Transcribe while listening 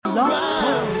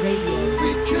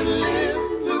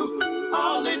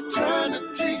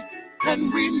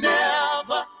and we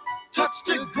never touch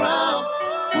the ground.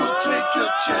 We'll take your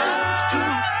chance to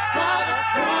ride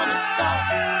upon a stop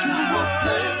to a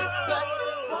place that's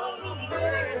far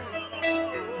away.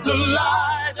 The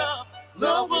light of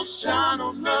love will shine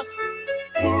on us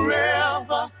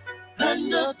forever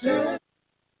and a day.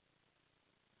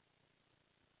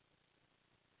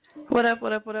 What up,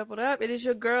 what up, what up, what up? It is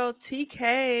your girl,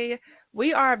 TK.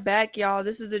 We are back, y'all.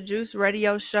 This is the Juice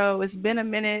Radio Show. It's been a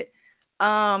minute.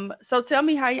 So tell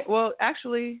me how you, well,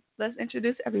 actually, let's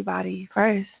introduce everybody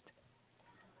first.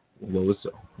 Well, what's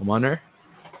up? I'm on there.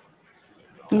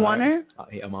 You on there?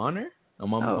 Hey, I'm on there. I'm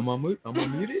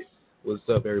unmuted. What's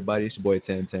up, everybody? It's your boy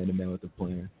Tan, the man with the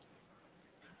plan.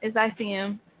 It's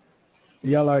ICM.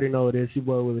 Y'all already know what it is. Your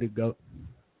boy Willie the Goat.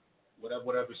 What up?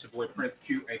 It's your boy Prince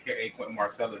Q, a.k.a. Quentin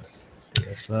Marcellus.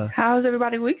 Yes, sir. How's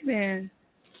everybody's week been?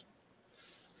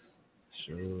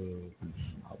 Sure.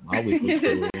 My week was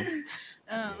cool.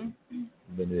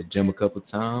 Been to the gym a couple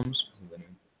times.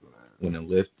 Went and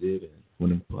lifted and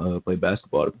went and played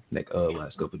basketball the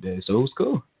last couple of days. So it was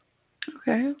cool.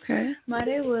 Okay. My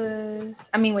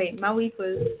week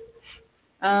was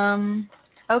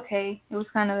okay. It was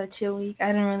kind of a chill week. I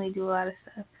didn't really do a lot of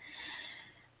stuff.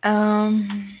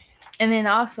 And then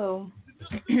also,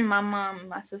 my mom and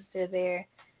my sister, they're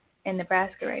in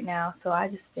Nebraska right now, so I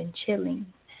just been chilling,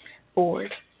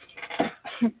 bored.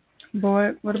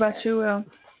 Bored? What about you, Will?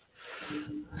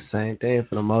 Same thing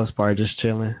for the most part, just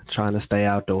chilling, trying to stay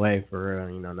out the way for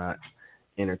real, not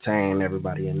entertain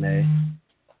everybody in their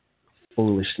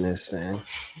foolishness. And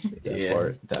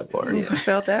that part. Yeah, I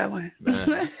felt that one.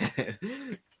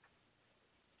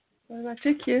 What about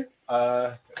you, Q?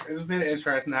 It's been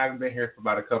interesting. I haven't been here for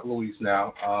about a couple of weeks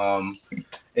now.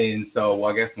 And so,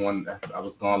 I guess I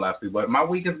was gone last week. But my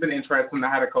week has been interesting. I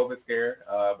had a COVID scare,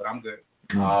 but I'm good.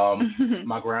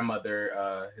 My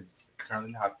grandmother is currently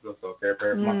in the hospital, so therapy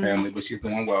for my family, but she's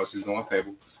doing well. She's doing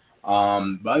stable.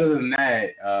 But other than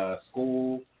that,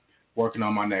 school, working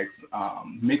on my next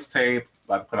mixtape,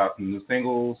 about to put out some new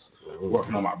singles,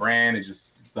 working on my brand, and just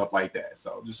stuff like that.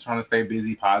 So just trying to stay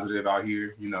busy, positive out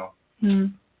here,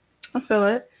 I feel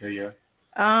it. Yeah.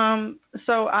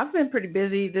 So I've been pretty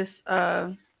busy this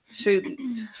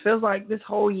feels like this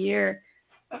whole year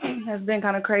has been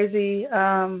kind of crazy.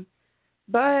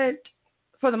 But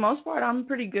for the most part, I'm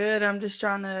pretty good. I'm just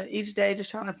each day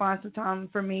trying to find some time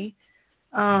for me,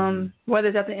 whether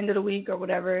it's at the end of the week or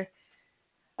whatever.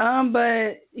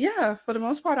 But yeah, for the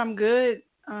most part, I'm good.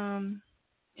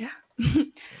 Yeah.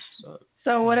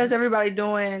 So what is everybody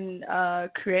doing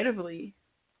creatively?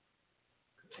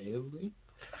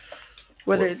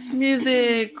 Whether it's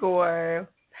music or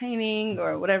painting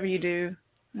or whatever you do.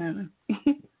 I don't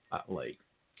know.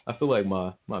 I feel like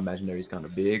my imaginary is kind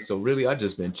of big, so really I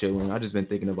just been chilling. I just been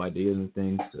thinking of ideas and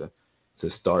things to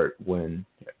start when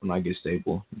I get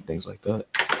stable and things like that.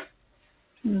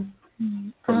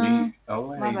 For me,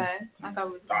 my bad. I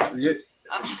thought we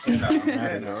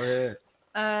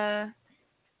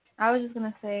I was just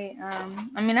gonna say, I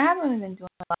haven't really been doing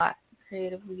a lot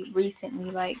creatively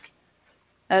recently,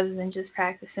 other than just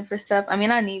practicing for stuff. I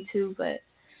need to, but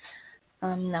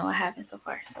no, I haven't so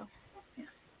far. So.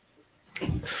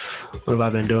 What have I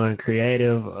been doing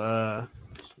creative?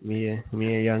 Me and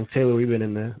Young Taylor, we've been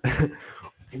in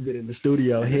the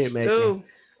studio hit making.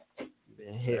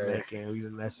 We've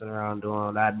been messing around doing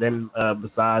all that. Then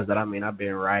besides that, I've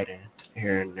been writing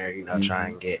here and there,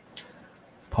 trying to get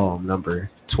poem number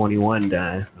 21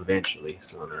 done eventually,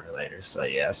 sooner or later. So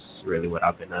yeah, that's really what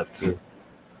I've been up to.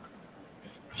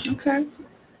 Okay.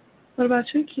 What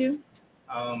about you, Q?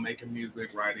 Making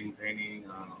music, writing, painting.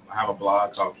 I have a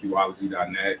blog called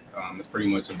qology.net. It's pretty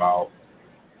much about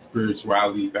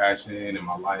spirituality, fashion, and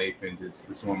my life, and just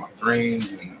pursuing my dreams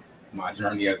and my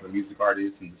journey as a music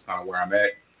artist, and just kind of where I'm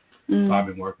at. So I've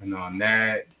been working on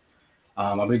that.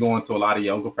 I've been going to a lot of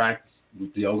yoga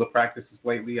practices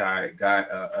lately. I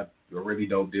got a really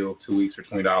dope deal 2 weeks for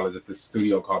 $20 at this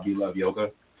studio called Be Love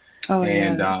Yoga.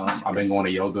 I've been going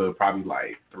to yoga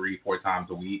probably 3-4 times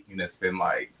a week, and it's been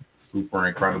super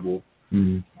incredible.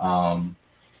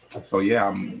 So yeah,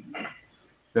 I'm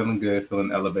feeling good,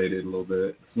 feeling elevated a little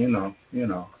bit.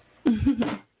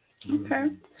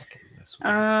 Okay.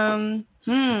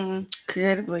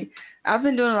 Creatively, I've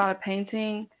been doing a lot of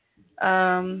painting.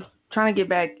 Trying to get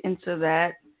back into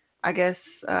that. I guess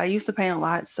I used to paint a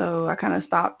lot, so I kind of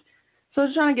stopped. So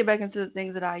just trying to get back into the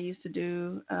things that I used to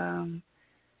do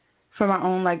for my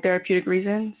own therapeutic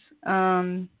reasons.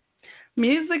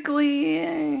 Musically,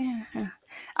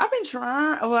 I've been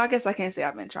trying. Well, I guess I can't say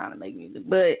I've been trying to make music,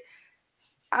 but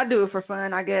I do it for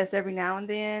fun, I guess, every now and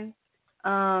then.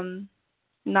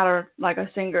 not a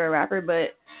singer or rapper,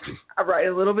 but I write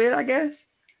a little bit, I guess.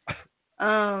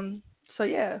 So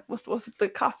yeah, what's the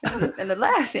coughing and the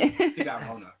laughing? He got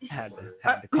Rona. Had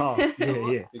to call.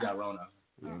 Yeah. He got Rona.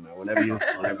 You know, whenever you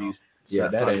yeah,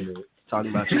 that ain't it.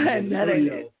 Talking about you in the That ain't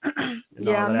studio. it. And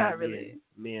Yeah, all I'm of not that, really.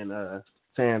 Me and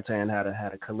Tan had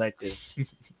a collective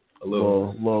A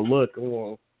little. little look.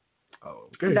 Oh,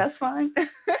 okay. That's fine.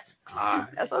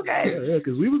 That's okay. Yeah,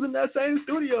 because we was in that same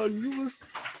studio and you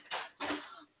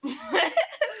was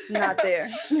Not there.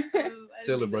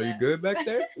 Tell her, bro, you good back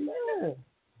there? yeah.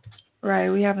 Right,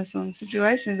 we having some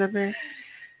situations up here.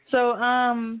 So,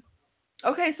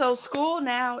 okay, so school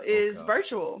now is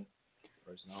virtual.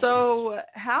 So,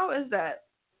 how is that?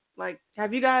 Like,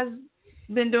 have you guys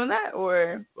been doing that,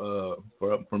 or?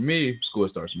 For me, school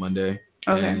starts Monday,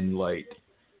 and like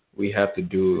we have to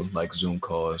do like Zoom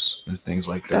calls and things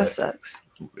like that. That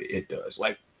sucks. It does.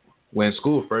 Like when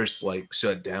school first like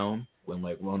shut down, when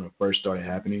like Rona first started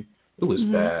happening, it was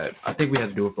bad. I think we had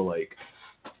to do it for like,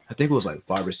 I think it was like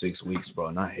 5 or 6 weeks, bro,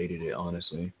 and I hated it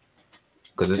honestly.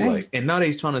 Because it's like, and now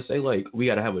they're trying to say like we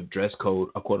gotta have a dress code,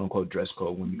 a quote unquote dress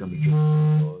code when we come to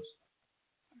Zoom calls.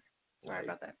 Sorry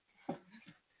about that.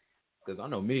 Because I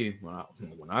know me, when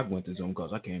I went to Zoom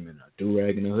calls, I came in a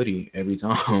do-rag and a hoodie every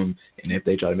time. And if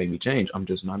they try to make me change, I'm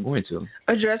just not going to.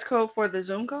 A dress code for the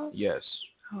Zoom call? Yes.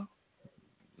 Oh.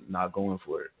 Not going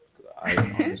for it. I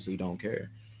honestly don't care.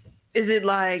 Is it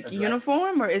like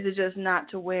uniform, or is it just not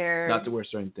to wear? Not to wear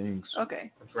certain things.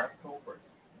 Okay. A dress code for it.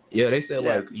 Yeah, they said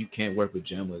like you can't wear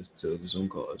pajamas to the Zoom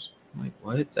calls. I'm like,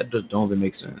 what? That just don't even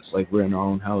make sense. Like we're in our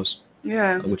own house.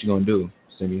 Yeah. Like, what you gonna do?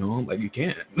 Send me home? Like you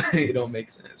can't. It don't make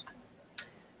sense.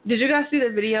 Did you guys see the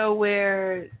video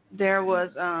where there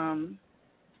was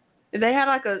they had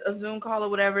like a Zoom call or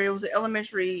whatever? It was an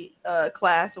elementary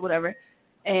class or whatever,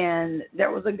 and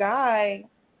there was a guy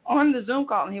on the Zoom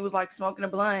call and he was like smoking a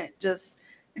blunt, just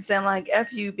saying like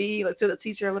FUB like to the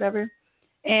teacher or whatever.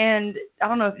 And I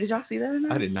don't know if did y'all see that or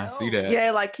not? I did not see that. Yeah,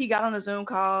 like he got on the Zoom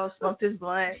call, smoked his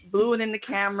blunt, blew it in the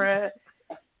camera,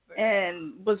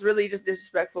 and was really just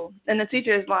disrespectful. And the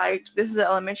teacher is like, "This is an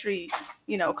elementary,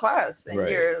 class, and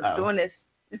you're doing this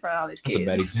in front of all these kids."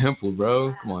 That's a bad example,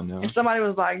 bro. Come on now. And somebody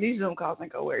was like, "These Zoom calls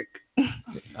ain't gonna work."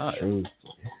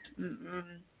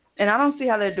 And I don't see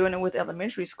how they're doing it with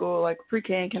elementary school, like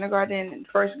pre-K and kindergarten and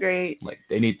first grade. Like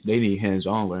they need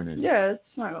hands-on learning. Yeah,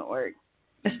 it's not gonna work.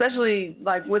 Especially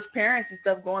like with parents and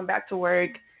stuff going back to work.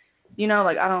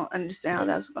 Like I don't understand how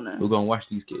that's gonna. Who's gonna watch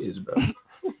these kids, bro?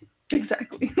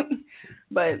 Exactly.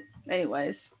 But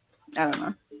anyways, I don't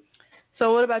know.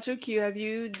 So what about you, Q? Have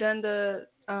you done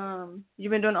you've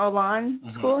been doing online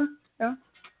school? Yeah.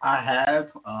 I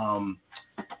have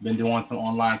been doing some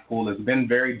online school. It's been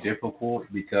very difficult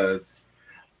because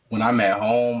when I'm at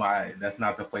home, that's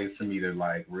not the place for me to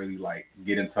like really like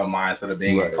get into a mindset of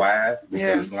being in class.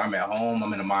 Because when I'm at home,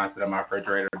 I'm in a mindset of my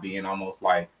refrigerator being almost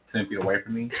like 10 feet away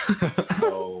from me.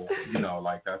 So,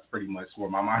 like that's pretty much where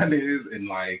my mind is. And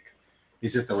like,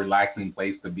 it's just a relaxing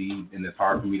place to be. And it's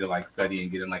hard for me to like study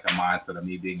and get in like a mindset of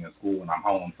me being in school when I'm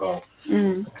home. So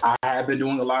I have been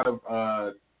doing a lot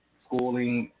of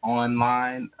schooling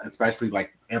online, especially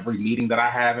like every meeting that I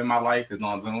have in my life is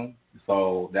on Zoom.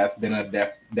 So that's been a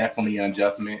definitely an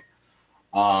adjustment.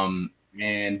 And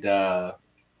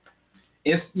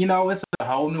it's, it's a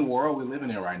whole new world we're living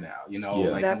in right now.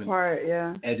 Like that part,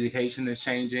 yeah. Education is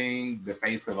changing. The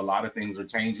face of a lot of things are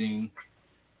changing.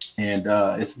 And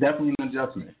it's definitely an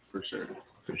adjustment for sure.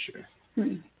 For sure.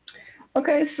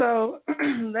 Okay, so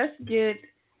let's get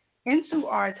into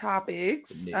our topics.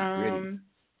 The nitty-gritty.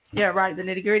 Yeah, right, the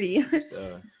nitty-gritty.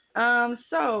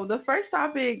 So the first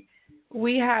topic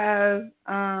we have,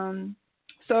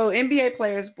 so NBA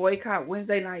players boycott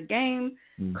Wednesday night game,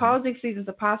 causing season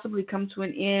to possibly come to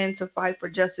an end to fight for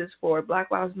justice for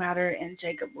Black Lives Matter and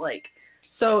Jacob Blake.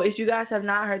 So if you guys have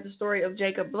not heard the story of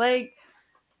Jacob Blake,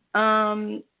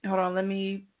 hold on, let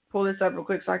me pull this up real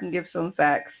quick so I can give some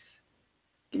facts.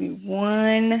 Give me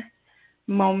one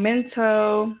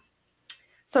momento.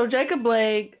 So Jacob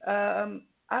Blake,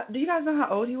 do you guys know how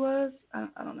old he was? I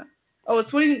don't know. Oh, a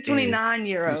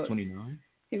 29-year-old. He was 29?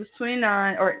 He was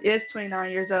 29, or is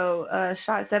 29 years old,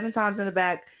 shot 7 times in the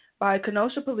back by a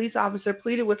Kenosha police officer,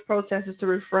 pleaded with protesters to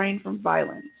refrain from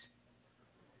violence.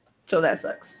 So that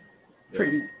sucks.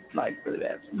 Pretty, really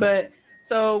bad. But,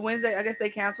 so Wednesday, I guess they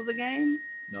canceled the game?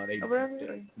 No, they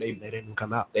didn't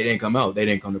come out. They didn't come out. They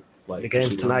didn't come to, the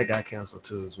game tonight got canceled,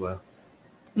 too, as well.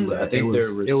 I think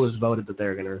it was voted that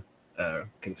they're going to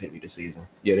continue the season.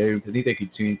 Yeah, I think they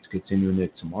continuing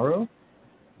it tomorrow.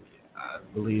 I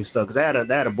believe so, because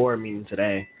they had a board meeting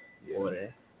today for the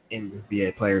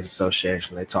NBA Players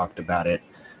Association. They talked about it.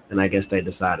 And I guess they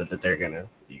decided that they're going to,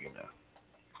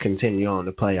 continue on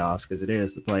the playoffs because it is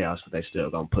the playoffs, but they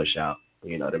still going to push out,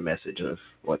 the message of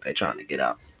what they're trying to get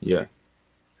out. Yeah.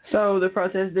 So the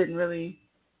protest didn't really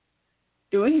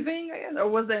do anything, I guess? Or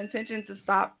was the intention to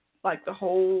stop, like, the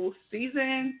whole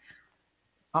season?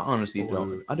 I honestly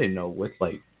don't. I didn't know what,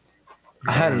 like,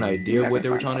 I had an idea what they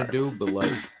were trying to do, but, like,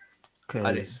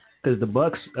 because the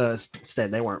Bucks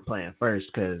said they weren't playing first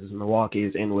because Milwaukee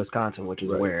is in Wisconsin, which is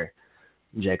where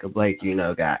Jacob Blake,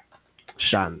 got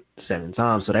shot 7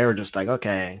 times. So they were just like,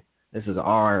 okay, this is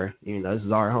our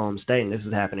home state, and this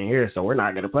is happening here, so we're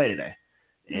not going to play today.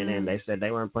 And then they said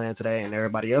they weren't playing today, and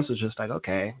everybody else was just like,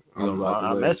 okay,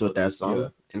 I'll mess with that.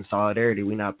 So in solidarity,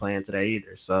 we're not playing today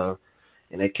either. So,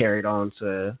 and they carried on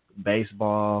to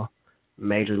baseball,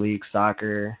 Major League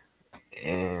Soccer,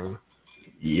 and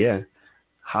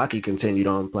hockey continued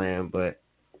on playing, but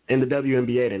and the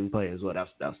WNBA didn't play as well. That's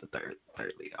the third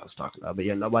league I was talking about. But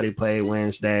nobody played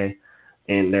Wednesday,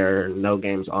 and there are no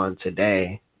games on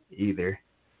today either.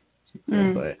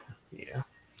 But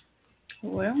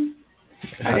well,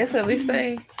 I guess at least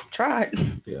they tried.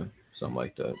 Yeah, something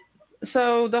like that.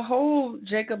 So the whole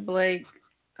Jacob Blake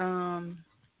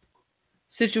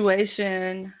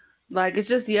situation, like, it's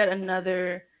just yet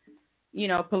another,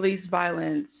 police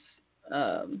violence.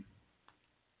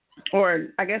 Or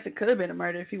I guess it could have been a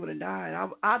murder if he would have died.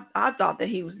 I thought that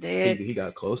he was dead. He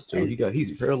got close to.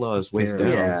 He's paralyzed waist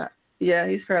down. Yeah,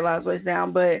 he's paralyzed waist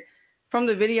down. But from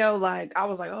the video, like, I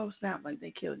was like, oh snap, like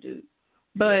they killed dude.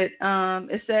 But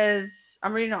it says,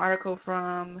 I'm reading an article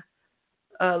from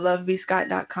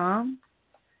lovebscott.com.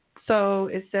 So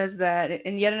it says that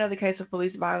in yet another case of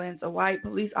police violence, a white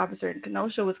police officer in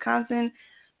Kenosha, Wisconsin,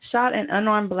 shot an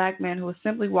unarmed black man who was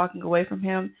simply walking away from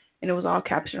him, and it was all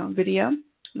captured on video.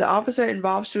 The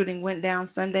officer-involved shooting went down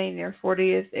Sunday near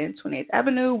 40th and 28th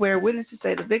Avenue, where witnesses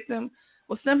say the victim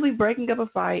was simply breaking up a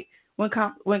fight when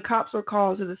cops were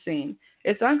called to the scene.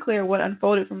 It's unclear what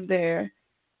unfolded from there.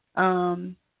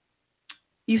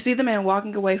 You see the man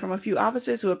walking away from a few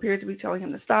officers who appear to be telling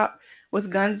him to stop with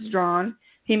guns drawn.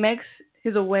 He makes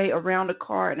his way around a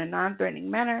car in a non-threatening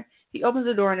manner. He opens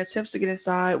the door and attempts to get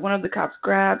inside. One of the cops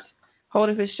grabs hold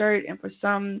of his shirt, and for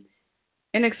some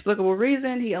inexplicable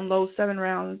reason, he unloads 7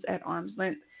 rounds at arm's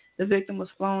length. The victim was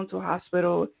flown to a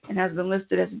hospital and has been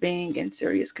listed as being in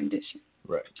serious condition.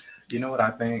 Right. You know what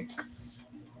I think?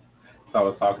 So I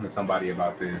was talking to somebody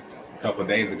about this a couple of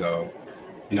days ago,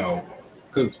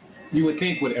 because you would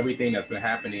think with everything that's been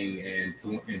happening in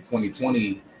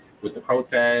 2020 with the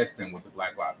protests and with the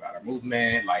Black Lives Matter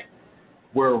movement, like,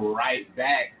 we're right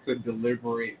back to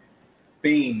deliberate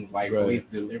things, like police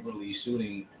deliberately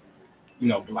shooting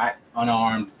black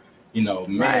unarmed,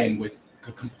 men with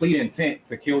complete intent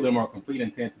to kill them or complete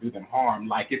intent to do them harm.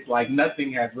 Like, it's like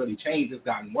nothing has really changed. It's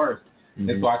gotten worse. Mm-hmm.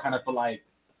 And so I kind of feel like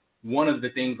one of the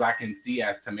things I can see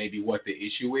as to maybe what the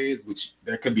issue is, which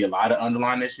there could be a lot of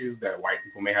underlying issues that white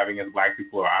people may have against black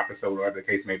people or opposite or whatever the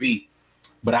case may be.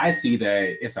 But I see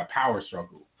that it's a power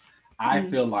struggle. I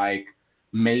feel like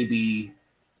maybe,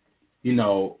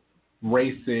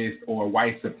 racist or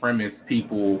white supremacist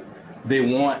people, they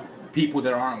want people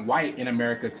that aren't white in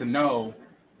America to know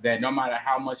that no matter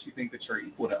how much you think that you're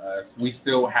equal to us, we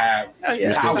still have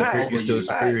power over you. It's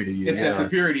that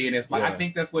superiority, and it's like, I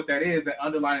think that's what that is, that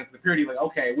underlying superiority. Like,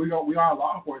 okay, we are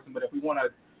law enforcement, but if we want to,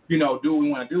 do what we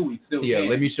want to do, we still can.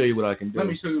 Let me show you what I can do. Let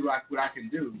me show you what I can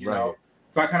do, you know?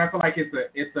 So I kind of feel like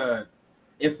it's a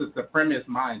supremacist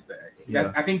mindset.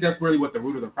 I think that's really what the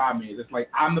root of the problem is. It's like,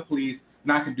 I'm the police,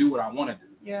 and I can do what I want to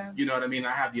do. Yeah. You know what I mean?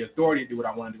 I have the authority to do what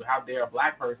I want to do. How dare a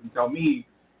black person tell me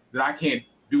that I can't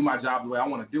do my job the way I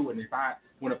want to do it? And if I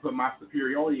want to put my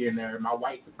superiority in there, my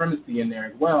white supremacy in there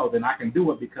as well, then I can do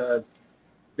it because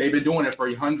they've been doing it for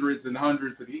hundreds and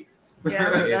hundreds of years.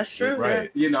 Yeah, that's true.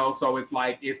 Right. So it's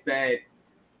like, it's that,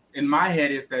 in my head,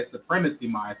 it's that supremacy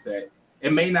mindset.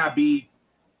 It may not be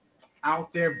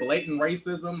out there blatant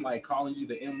racism, like calling you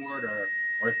the N-word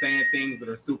or saying things that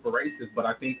are super racist, but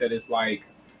I think that it's like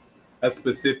a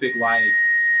specific, like,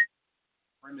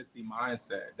 supremacy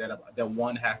mindset that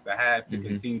one has to have to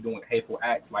continue doing hateful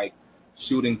acts, like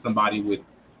shooting somebody with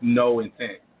no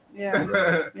intent.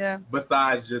 Yeah.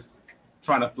 Besides just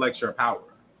trying to flex your power.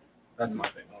 That's my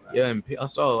thing on that. Yeah, and I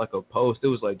saw like a post. It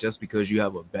was like, just because you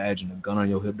have a badge and a gun on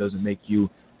your hip doesn't make you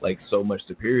like so much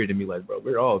superior to me. Like, bro,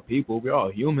 we're all people. We're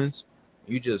all humans.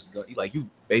 You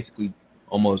basically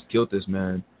almost killed this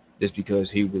man just because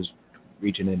he was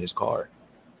reaching in his car.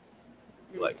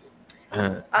 Like,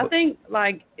 I think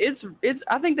like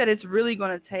I think that it's really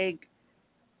going to take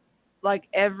like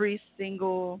every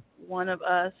single one of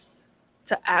us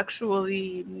to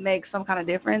actually make some kind of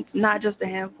difference, not just a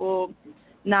handful,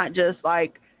 not just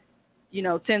like,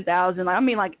 10,000. Like, I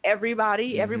mean, like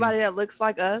everybody that looks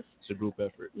like us. It's a group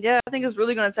effort. Yeah, I think it's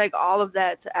really going to take all of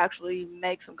that to actually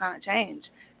make some kind of change.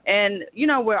 And,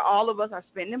 where all of us are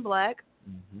spending black,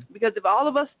 because if all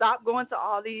of us stop going to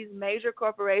all these major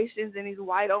corporations and these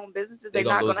white-owned businesses, they're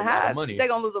not going to have. They're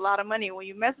going to lose a lot of money. When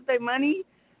you mess with their money,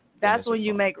 that's when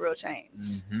you make real change.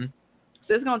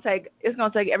 So it's going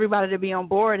to take everybody to be on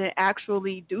board and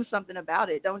actually do something about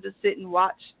it. Don't just sit and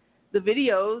watch the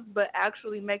videos, but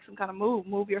actually make some kind of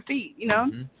move your feet,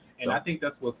 And I think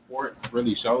that's what sports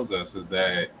really shows us, is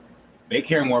that they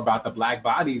care more about the black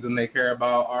bodies than they care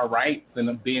about our rights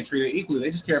and being treated equally.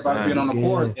 They just care about being on the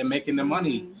court and making the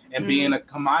money and being a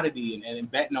commodity and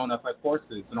betting on us like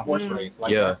horses in a horse race.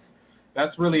 Like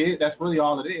that's really it. That's really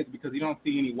all it is, because you don't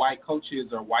see any white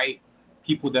coaches or white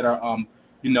people that are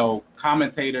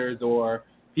commentators or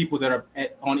people that are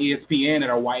on ESPN that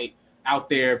are white out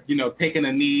there, taking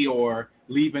a knee or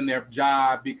leaving their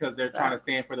job because they're trying to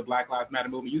stand for the Black Lives Matter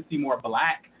movement. You see more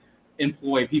black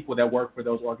employed people that work for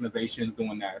those organizations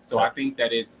doing that. So I think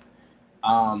that it's,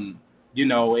 I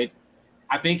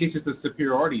think it's just a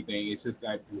superiority thing. It's just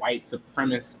that white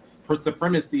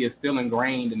supremacy is still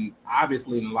ingrained and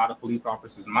obviously in a lot of police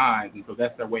officers' minds, and so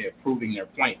that's their way of proving their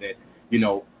point that,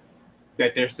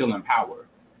 that they're still in power.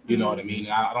 You know what I mean?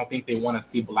 I don't think they want to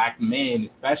see black men,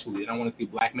 especially. They don't want to see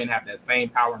black men have that same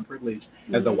power and privilege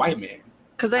as a white man.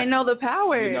 Because they know the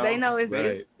power. They know it's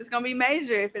going to be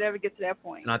major if it ever gets to that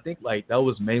point. And I think, that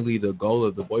was mainly the goal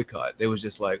of the boycott. They was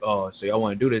just like, oh, so y'all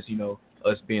want to do this,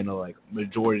 us being a,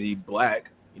 majority black,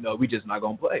 we just not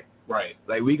going to play. Right.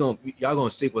 Like, y'all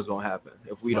going to see what's going to happen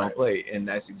if we don't play. And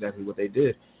that's exactly what they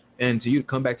did. And to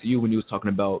come back to you when you was talking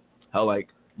about how,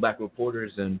 black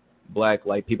reporters and black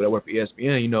people that work for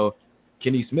ESPN,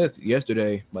 Kenny Smith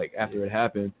yesterday, after it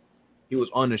happened, he was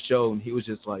on the show and he was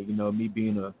just like, me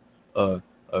being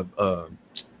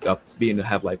being to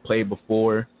have played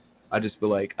before, I just feel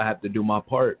like I have to do my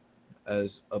part as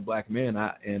a black man.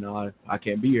 I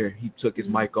can't be here. He took his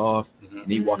mic off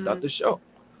and he walked out the show,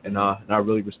 and I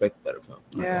really respected that of him.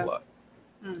 Yeah.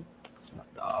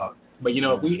 But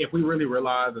if we really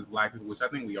realize as black people, which I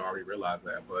think we already realize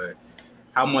that, but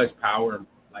how much power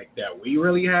that we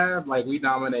really have, we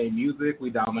dominate music, we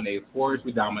dominate sports,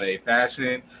 we dominate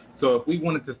fashion. So if we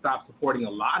wanted to stop supporting a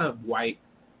lot of white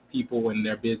people and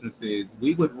their businesses,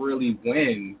 we would really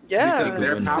win. Yeah. Because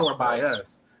they're powered by us.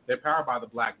 They're powered by the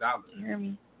black dollar. You hear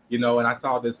me? And I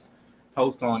saw this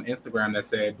post on Instagram that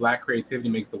said, black creativity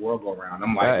makes the world go around.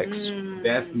 I'm like,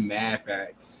 that's mad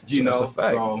facts.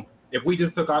 So if we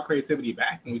just took our creativity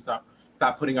back and we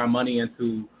stopped putting our money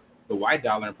into the white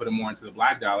dollar and put it more into the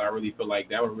black dollar, I really feel like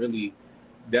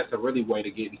that's a really way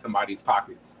to get in somebody's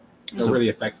pockets. To really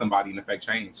affect somebody and affect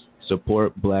change.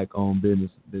 Support black-owned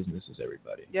businesses,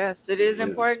 everybody. Yes, it is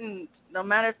important. No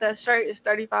matter if that shirt is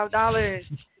 $35,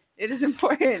 it is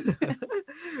important.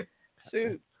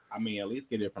 Shoot. I mean, at least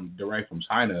get it direct from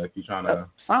China if you're trying to.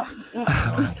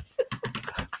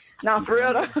 No, for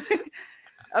real though.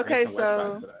 Okay,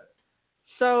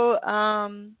 so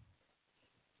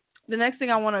the next thing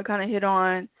I want to kind of hit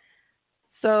on.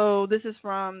 So this is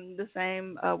from the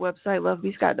same website,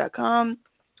 lovebscott.com.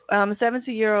 A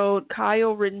 17-year-old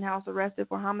Kyle Rittenhouse arrested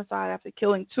for homicide after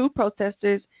killing 2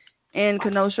 protesters in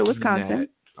Kenosha, Wisconsin.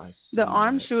 The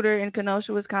armed shooter in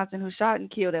Kenosha, Wisconsin, who shot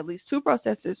and killed at least 2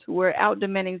 protesters who were out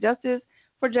demanding justice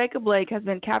for Jacob Blake, has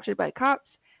been captured by cops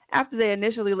after they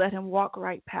initially let him walk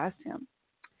right past him.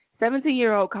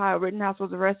 17-year-old Kyle Rittenhouse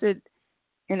was arrested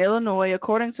in Illinois.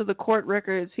 According to the court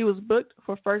records, he was booked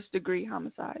for first-degree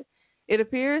homicide. It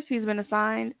appears he's been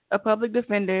assigned a public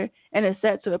defender and is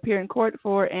set to appear in court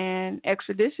for an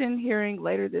extradition hearing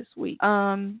later this week.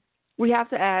 We have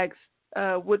to ask,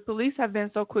 would police have been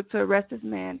so quick to arrest this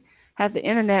man had the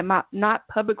internet not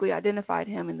publicly identified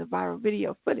him in the viral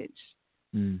video footage?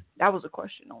 That was a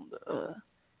question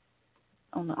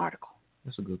on the article.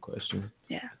 That's a good question.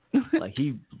 Yeah.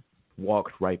 He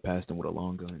walked right past him with a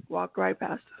long gun. Walked right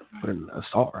past him. With an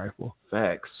assault rifle.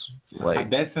 Facts.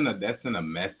 That's in a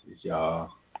message, y'all.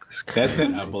 That's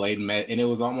in a blatant message. And it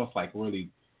was almost really,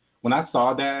 when I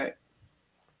saw that,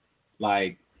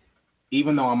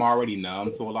 even though I'm already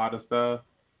numb to a lot of stuff,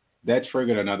 that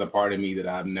triggered another part of me that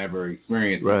I've never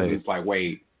experienced. Right. It's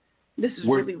wait. This is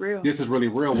really real. This is really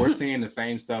real. We're seeing the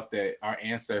same stuff that our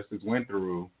ancestors went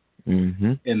through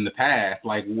in the past,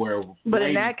 where. But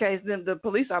in that case, then the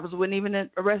police officer wouldn't even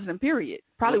arrest him. Period.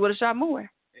 Probably would have shot more.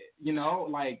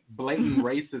 Blatant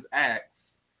racist acts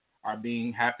are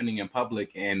happening in public,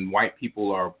 and white people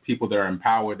or people that are in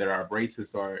power that are racist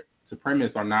or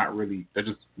supremacists are not really. They're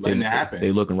just letting it happen.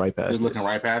 They're looking right past it. They're looking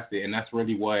right past it, and that's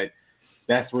really what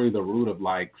that's really the root of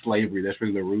like slavery. That's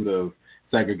really the root of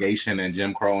segregation and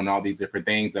Jim Crow and all these different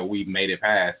things that we've made it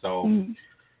past. So,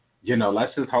 you know,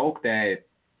 let's just hope that.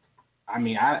 I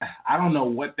mean, I don't know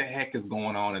what the heck is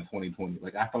going on in 2020.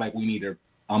 Like, I feel like we need to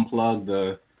unplug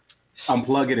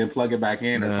it and plug it back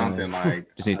in or something. Like,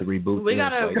 just need to reboot. We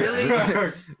gotta really.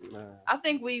 I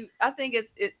think we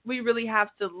really have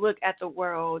to look at the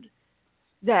world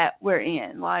that we're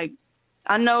in. Like,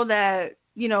 I know that,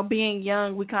 you know, being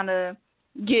young, we kind of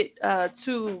get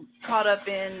too caught up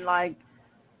in like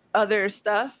other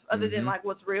stuff other than like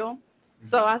what's real.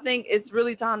 So I think it's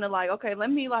really time to like, okay, let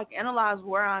me like analyze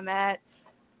where I'm at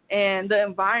and the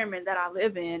environment that I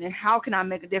live in and how can I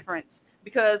make a difference.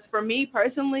 Because for me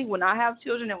personally, when I have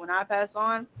children and when I pass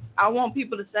on, I want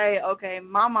people to say, okay,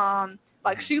 my mom,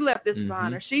 like she left this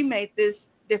behind or she made this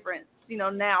difference, you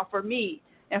know, now for me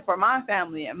and for my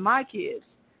family and my kids.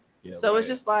 Yeah, so it's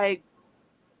just like,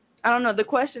 I don't know. The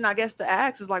question I guess to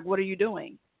ask is like, what are you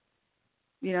doing?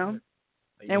 You know,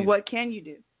 and what can you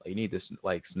do? You need to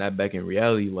like snap back in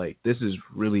reality. Like this is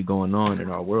really going on in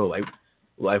our world.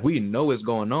 Like we know it's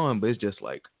going on, but it's just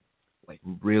like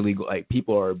really like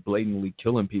people are blatantly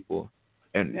killing people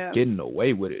and getting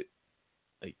away with it.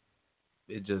 Like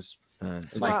it just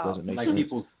doesn't make sense.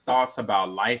 People's thoughts about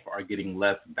life are getting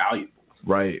less valuable.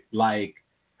 Right. Like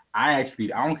I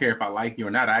don't care if I like you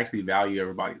or not. I actually value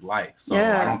everybody's life. So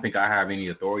I don't think I have any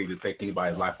authority to take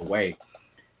anybody's life away.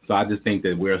 So I just think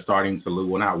that we're starting to lose.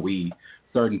 Well, not we.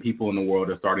 Certain people in the world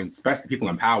are starting, especially people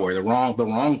in power, the wrong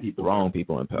people. Wrong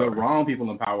people in power. The wrong people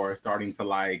in power are starting to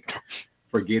like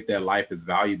forget that life is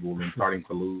valuable and starting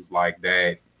to lose like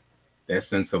that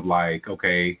sense of like,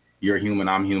 okay, you're human,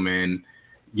 I'm human.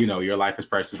 You know, your life is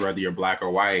precious whether you're black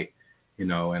or white. You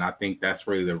know, and I think that's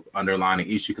really the underlying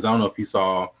issue. Because I don't know if you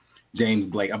saw James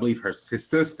Blake. I believe his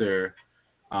sister.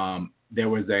 There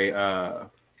was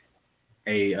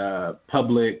a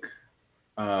public.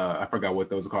 I forgot what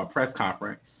those are called, press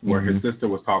conference, where his sister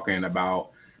was talking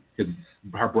about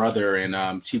her brother,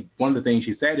 and one of the things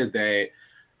she said is that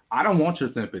I don't want your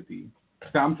sympathy.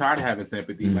 So I'm tired of having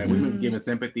sympathy. Like we've been giving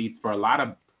sympathy for a lot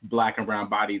of black and brown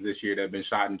bodies this year that have been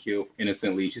shot and killed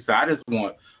innocently. She said, I just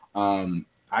want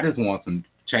some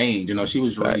change. You know, she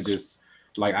was really just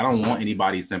like, I don't want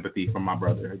anybody's sympathy from my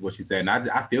brother, is what she said, and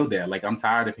I feel that. Like I'm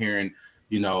tired of hearing,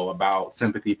 you know, about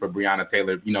sympathy for Breonna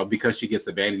Taylor, you know, because she gets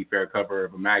a Vanity Fair cover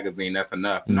of a magazine, that's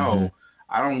enough. No,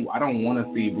 I don't want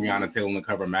to see Breonna Taylor on the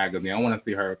cover of a magazine. I want to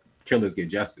see her killers get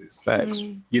justice. Facts.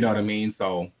 You know what I mean?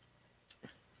 So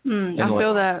I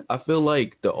feel that. I feel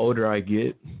like the older I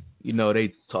get, you know,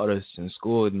 they taught us in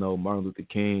school, you know, Martin Luther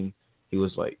King, he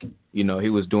was like, you know, he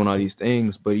was doing all these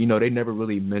things, but, you know, they never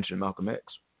really mentioned Malcolm X.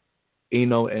 You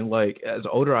know, and like as the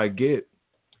older I get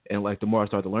and like the more I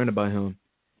start to learn about him,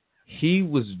 he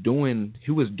was doing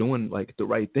like the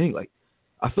right thing. Like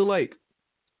I feel like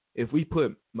if we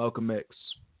put Malcolm X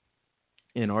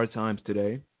in our times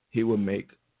today, he would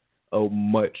make a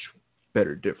much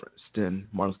better difference than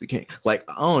Martin Luther King. Like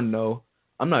I don't know,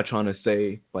 I'm not trying to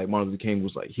say like Martin Luther King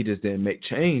was like he just didn't make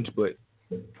change, but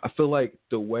I feel like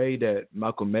the way that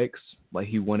Malcolm X like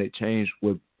he wanted change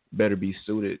would better be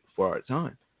suited for our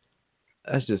time.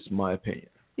 That's just my opinion.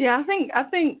 Yeah, I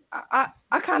think I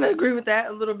kind of agree with that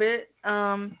a little bit.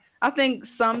 I think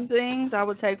some things I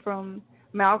would take from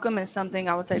Malcolm and something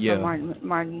I would take from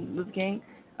Martin Luther King.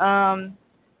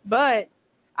 But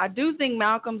I do think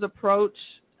Malcolm's approach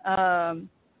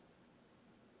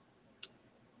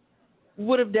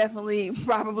would have definitely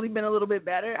probably been a little bit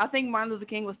better. I think Martin Luther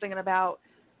King was thinking about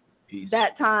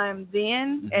that time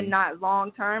then and not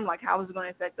long term, like how is it going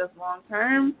to affect us long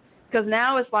term. Because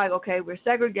now it's like, okay, we're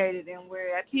segregated and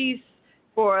we're at peace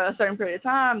for a certain period of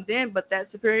time, but that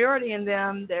superiority in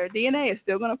them, their DNA is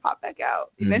still going to pop back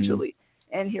out eventually.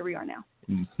 And here we are now.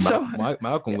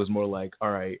 Malcolm was more like,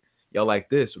 all right, y'all like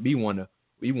this. We want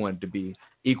to be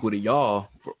equal to y'all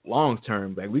for long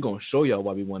term. Like, we're going to show y'all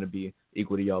why we want to be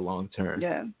equal to y'all long term.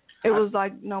 Yeah. It was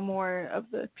like no more of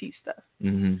the peace stuff.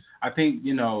 I think,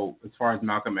 you know, as far as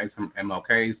Malcolm X from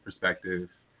MLK's perspective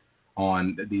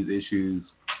on these issues,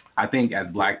 I think as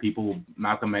black people,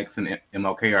 Malcolm X and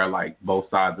MLK are like both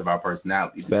sides of our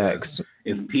personality. Facts.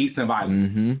 It's peace and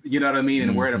violence. You know what I mean?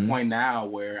 And we're at a point now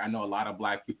where I know a lot of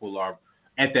black people are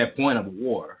at that point of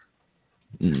war.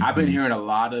 I've been hearing a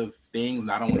lot of things, and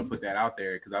I don't want to put that out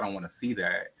there because I don't want to see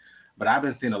that. But I've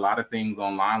been seeing a lot of things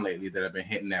online lately that have been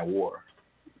hitting that war.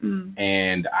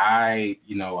 And I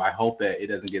hope that it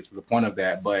doesn't get to the point of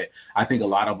that. But I think a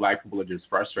lot of black people are just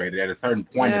frustrated. At a certain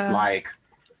point, it's like,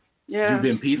 Yeah. You've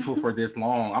been peaceful for this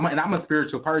long. I'm a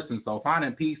spiritual person, so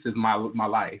finding peace is my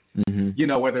life. You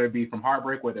know, whether it be from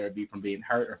heartbreak, whether it be from being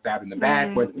hurt or stabbed in the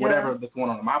back, whatever that's going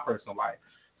on in my personal life.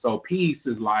 So peace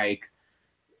is like,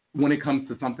 when it comes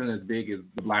to something as big as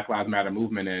the Black Lives Matter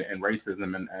movement and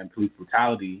racism and police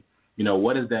brutality, you know,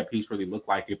 what does that peace really look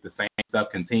like if the same stuff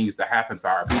continues to happen to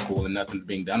our people and nothing's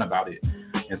being done about it?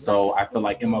 And so I feel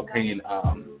like MLK and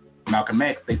Malcolm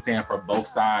X, they stand for both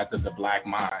sides of the black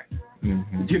mind.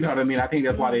 You know what I mean? I think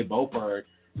that's why they both are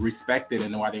respected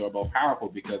and why they were both powerful,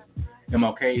 because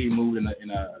MLK, he moved in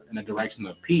a direction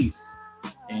of peace,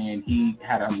 and he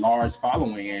had a large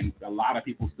following, and a lot of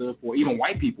people stood for, even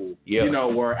white people, you know,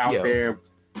 were out there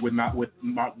with Martin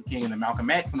Luther King. And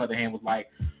Malcolm X, on the other hand, was like,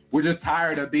 we're just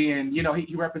tired of being, you know,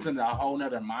 he represented a whole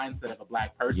other mindset of a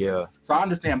black person. So I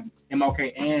understand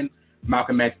MLK and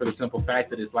Malcolm X for the simple fact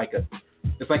that it's like a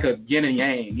yin and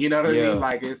yang, you know what I mean?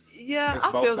 Like it's I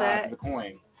both feel sides that. of the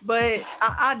coin. But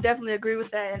I definitely agree with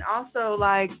that. And also,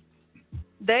 like,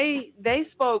 they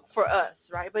spoke for us,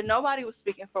 right? But nobody was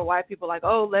speaking for white people, like,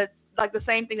 oh, let's, like the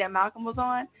same thing that Malcolm was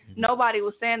on. Nobody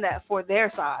was saying that for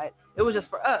their side. It was just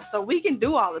for us. So we can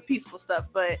do all the peaceful stuff,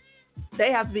 but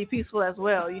they have to be peaceful as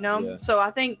well, you know? So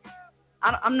I think,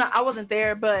 I wasn't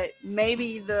there, but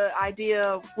maybe the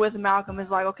idea with Malcolm is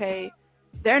like, okay,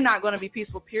 they're not going to be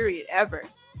peaceful, period, ever.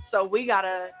 So we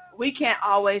can't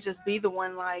always just be the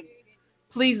one like,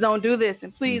 please don't do this,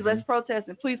 and please let's protest,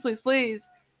 and please, please, please.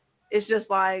 It's just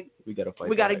like, we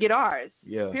got to get ours,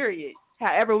 period.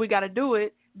 However, we got to do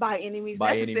it by any means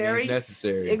necessary.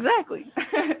 Exactly.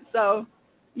 So,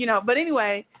 you know, but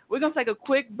anyway, we're going to take a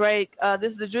quick break.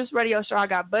 This is the Juice Radio Show. I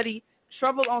got Buddy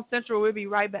Trouble on Central. We'll be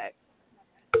right back.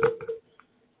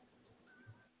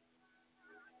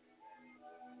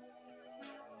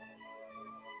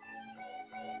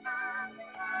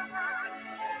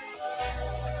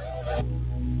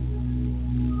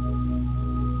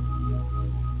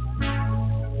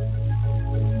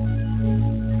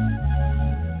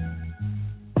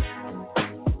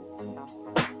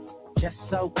 Just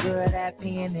so good at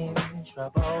being in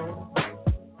trouble.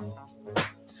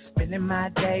 Spending my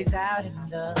days out in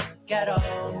the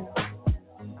ghetto.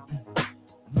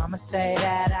 Mama say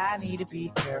that I need to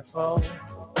be careful.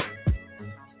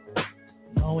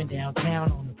 Going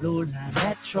downtown on the Blue Line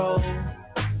Metro.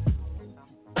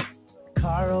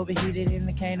 Car overheated and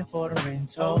I can't afford a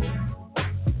rental.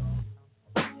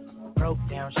 Broke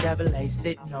down Chevrolet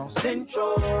sitting on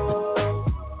Central.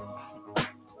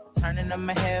 Turning on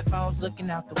my headphones,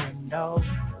 looking out the window.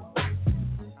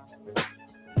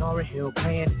 Lauryn Hill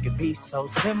playing, it could be so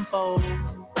simple.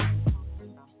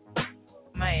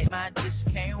 Man, I just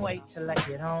can't wait till I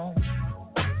get home.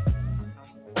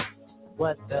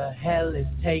 What the hell is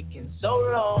taking so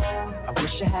long? I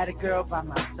wish I had a girl by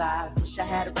my side. I wish I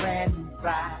had a brand new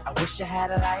ride. I wish I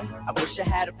had a light. I wish I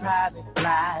had a private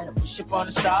flight. I wish upon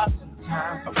a star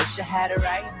sometime. I wish I had it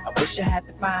right. I wish I had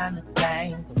to find the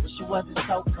things. I wish it wasn't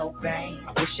so Cobain. I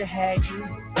wish I had you.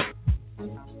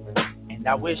 And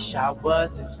I wish I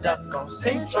wasn't stuck on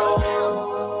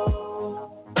Central.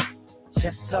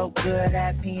 Just so good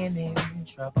at being in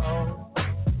trouble.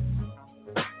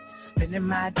 Spending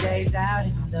my days out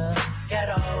in the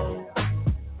ghetto.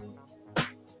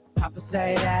 Papa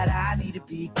say that I need to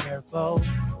be careful.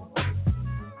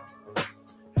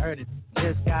 Heard it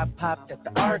just got popped at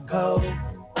the Arco.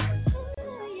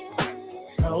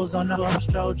 Pros on the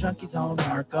Stroll, junkies on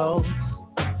Narcos.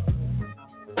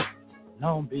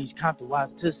 Long Beach, Compton,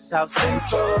 Watts to South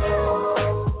Central.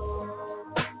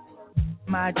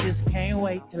 I just can't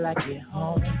wait till I get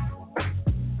home.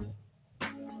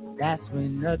 That's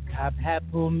when the cop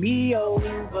had pulled me over.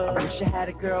 I wish I had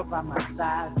a girl by my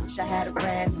side. I wish I had a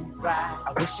brand new ride.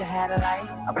 I wish I had a light.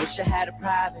 I wish I had a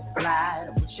private flight. I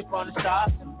wish upon a star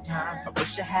sometime. I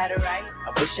wish I had it right.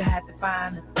 I wish I had to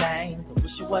find the things. I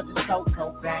wish it wasn't so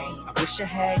Cobain. I wish I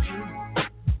had you.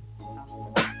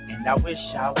 And I wish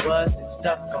I wasn't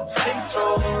stuck on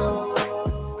Central.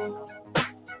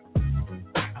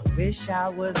 I wish I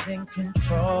was in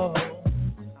control.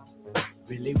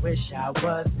 Really wish I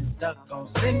wasn't stuck on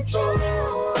Central.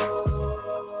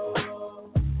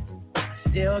 I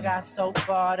still got so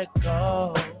far to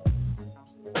go.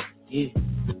 Yeah.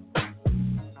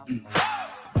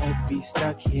 Won't be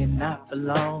stuck here not for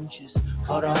long. Just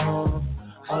hold on,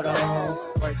 hold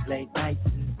on. Work late nights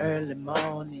and early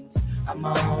mornings. I'm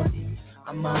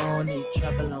on it.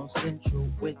 Trouble on Central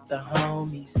with the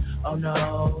homies. Oh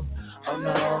no.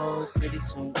 Pretty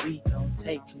soon we gon'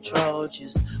 take control.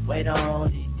 Just wait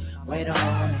on it.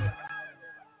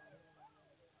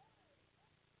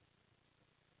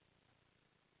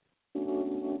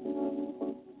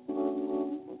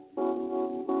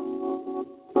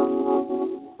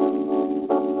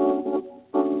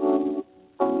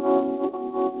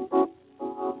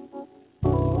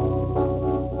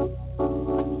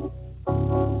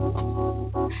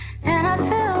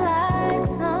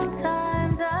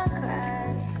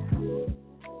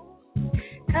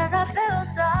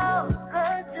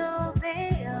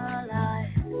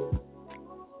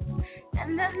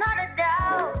 And there's not a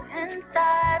doubt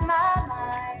inside my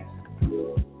mind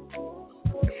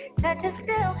that you're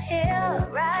still here,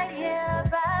 right here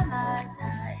by my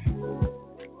side.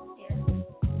 Yeah.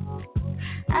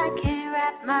 I can't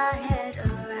wrap my head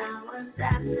around what's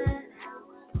happening.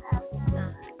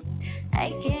 I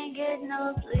can't get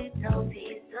no sleep, no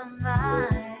peace of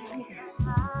mind.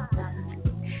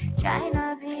 Trying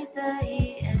to beat the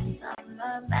heat in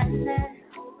summer madness.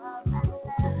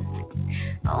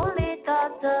 Only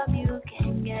thoughts of you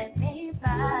can get me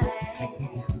by.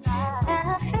 And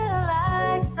I feel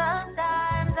like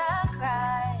sometimes I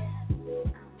cry,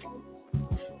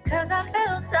 'cause I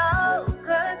feel so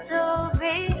good to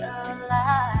be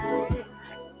alive.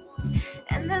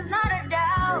 And there's not a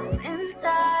doubt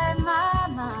inside my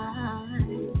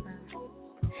mind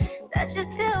that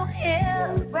you're still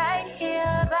here, right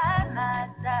here by my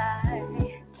side.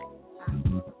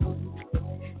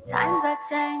 Times are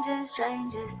changing,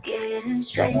 strangers getting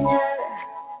stranger.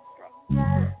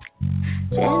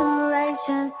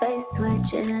 Generations face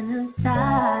switching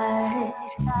aside.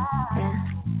 Yeah.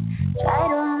 Try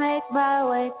to make my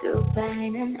way through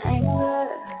pain and anger.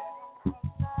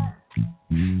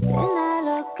 Then I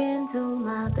look into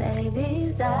my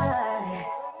baby's eyes,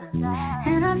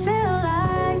 and I feel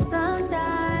like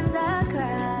sometimes I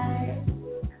cry,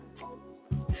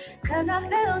 'cause I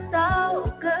feel so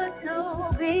good to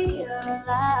be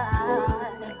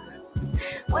alive.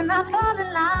 When I fall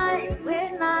in line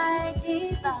with my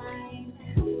divine,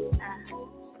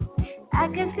 I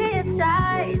can see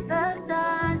inside the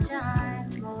sun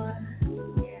shines more.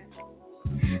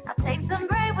 I'll take some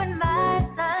break with my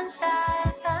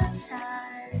sunshine,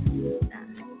 sunshine.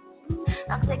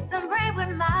 I'll take some break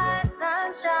with my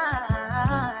sunshine.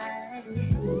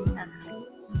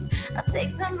 I'll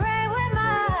take some break with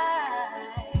my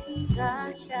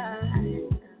sunshine.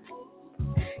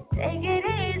 Take it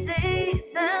easy,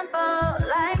 simple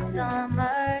like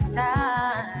summertime.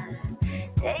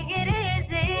 Take it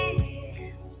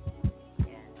easy.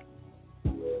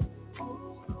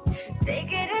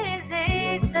 Take it easy,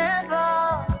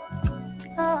 simple.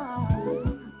 Oh.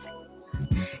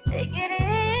 Take it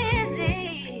easy,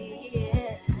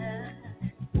 yeah.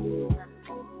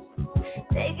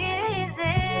 Take it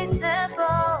easy,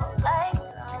 simple like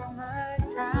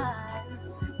summertime.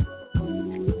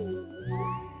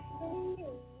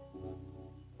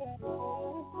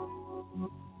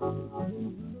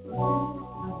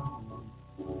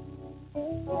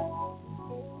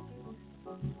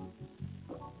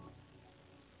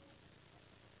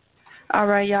 All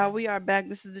right, y'all, we are back.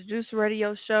 This is the Juice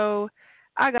Radio Show.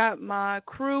 I got my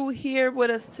crew here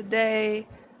with us today.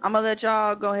 I'm going to let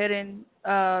y'all go ahead and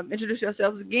introduce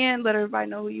yourselves again. Let everybody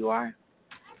know who you are.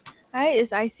 Hi,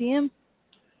 it's ICM.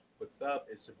 What's up?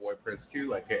 It's your boy Prince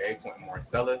Q, aka Quentin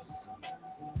Marcellus.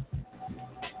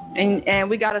 And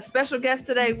we got a special guest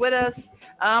today with us.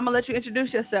 I'm going to let you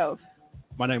introduce yourself.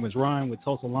 My name is Ryan with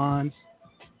Tulsa Lines.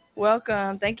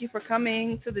 Welcome. Thank you for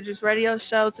coming to the Juice Radio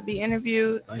Show to be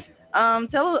interviewed. Thank you.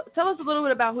 Tell us a little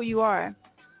bit about who you are.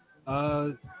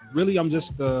 Really, I'm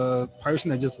just a person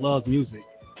that just loves music.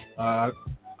 I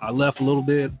left a little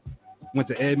bit, went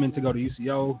to Edmond to go to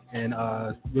UCO, and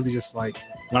really just like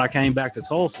when I came back to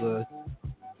Tulsa,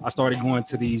 I started going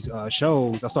to these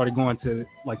shows. I started going to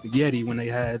like the Yeti when they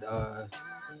had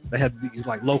these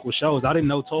like local shows. I didn't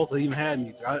know Tulsa even had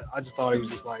music. I just thought it was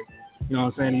just like, you know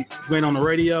what I'm saying, you went on the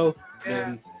radio,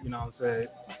 and you know what I'm saying,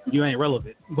 you ain't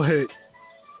relevant. But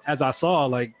as I saw,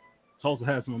 like, Tulsa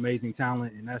has some amazing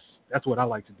talent, and that's what I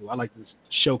like to do. I like to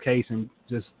showcase and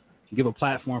just give a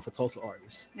platform for Tulsa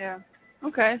artists. Yeah.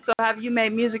 Okay. So have you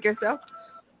made music yourself?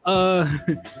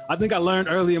 I think I learned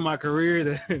early in my career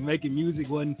that making music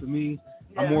wasn't for me.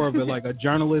 Yeah. I'm more of a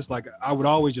journalist. Like, I would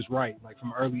always just write, like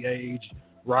from early age,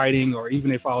 writing, or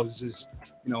even if I was just,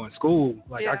 you know, in school,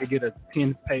 like I could get a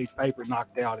 10-page paper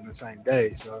knocked out in the same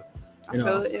day. So, you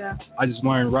know, I just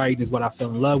learned writing is what I fell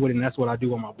in love with, and that's what I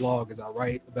do on my blog is I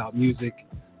write about music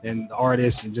and the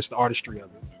artists and just the artistry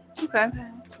of it. Okay.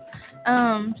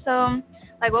 So,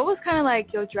 like, what was kind of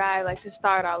like your drive, like, to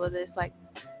start all of this, like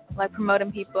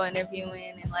promoting people,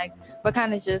 interviewing, and like, what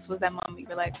kind of just was that moment you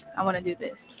were like, I want to do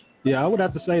this? Yeah, I would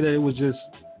have to say that it was just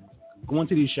going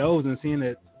to these shows and seeing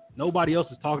that nobody else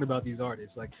is talking about these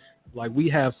artists. Like we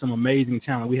have some amazing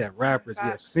talent. We have rappers, we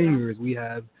have singers, we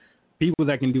have people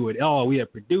that can do it all. We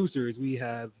have producers, we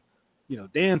have, you know,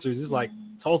 dancers. It's like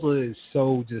Tulsa is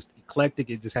so just eclectic.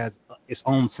 It just has its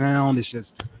own sound. It's just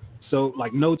so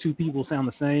like no two people sound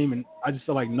the same, and I just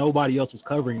feel like nobody else was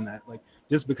covering that. Like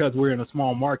just because we're in a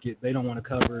small market, they don't want to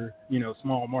cover, you know,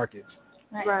 small markets.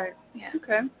 Right. Yeah.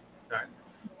 Okay.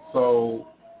 So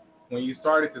when you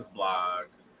started this blog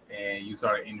and you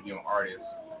started interviewing artists,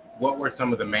 what were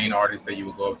some of the main artists that you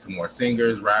would go up to? More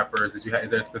singers, rappers? Is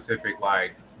there a specific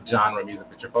like genre of music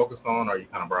that you're focused on, or are you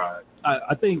kind of broad?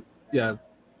 I think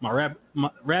my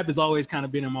rap has always kind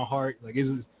of been in my heart. Like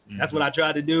that's what I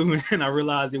tried to do, and I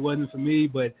realized it wasn't for me.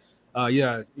 But I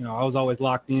was always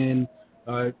locked in.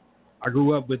 I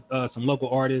grew up with some local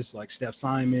artists like Steph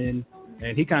Simon,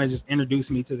 and he kind of just introduced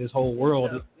me to this whole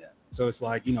world. Yeah. So it's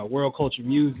like, world culture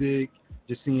music,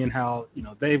 just seeing how,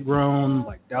 they've grown,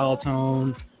 like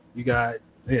Dial-Tone. You got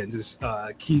just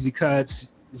Keezy Cuts.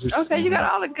 Just, okay, you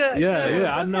got all the good.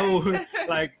 Yeah, I know.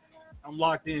 Like, I'm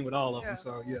locked in with all of them.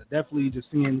 So, definitely just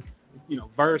seeing,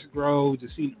 Verse grow,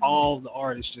 just seeing all the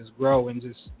artists just grow, and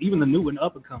just even the new and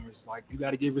up-and-comers. Like, you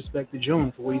got to give respect to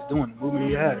June for what he's doing, the movement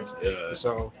he has. Yeah.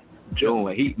 So...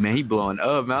 June, he blowing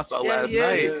up, man. I saw last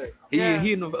night.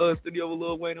 He in the studio with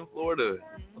Lil Wayne in Florida.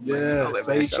 Yeah,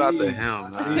 shout out to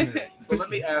him, man. So let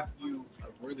me ask you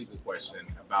a really good question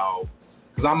about,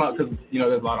 because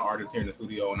there's a lot of artists here in the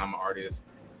studio, and I'm an artist.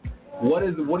 What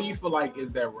do you feel like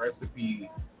is that recipe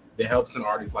that helps an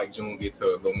artist like June get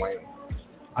to Lil Wayne?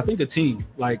 I think a team.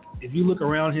 Like, if you look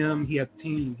around him, he has a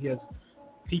team. He has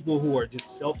people who are just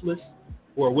selfless,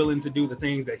 who are willing to do the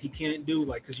things that he can't do.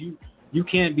 Like, because you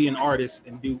can't be an artist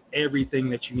and do everything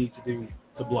that you need to do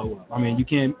to blow up. I mean, you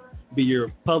can't be your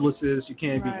publicist, you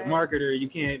can't be your marketer, you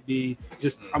can't be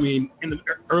just, in the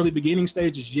early beginning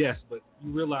stages, yes, but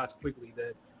you realize quickly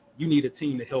that you need a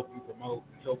team to help you promote,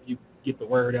 help you get the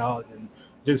word out, and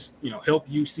just, help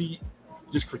you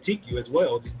just critique you as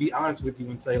well. Just be honest with you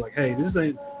and say, like, hey, this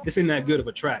ain't that good of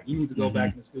a track. You need to go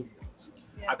back in the studio.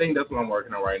 I think that's what I'm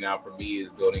working on right now for me is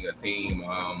building a team.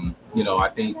 I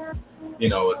think,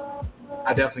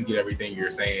 I definitely get everything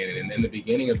you're saying. And in the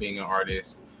beginning of being an artist,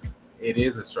 it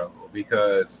is a struggle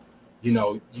because, you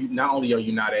not only are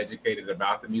you not educated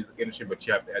about the music industry, but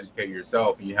you have to educate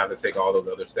yourself, and you have to take all those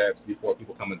other steps before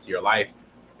people come into your life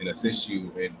and assist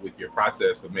you with your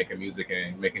process of making music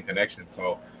and making connections.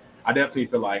 So I definitely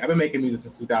feel like I've been making music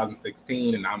since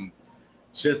 2016, and I'm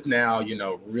just now,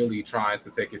 really trying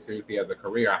to take it seriously as a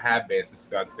career. I have been since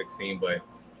 2016, but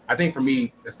I think for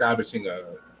me, establishing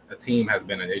a team has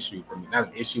been an issue for me. Not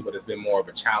an issue, but it's been more of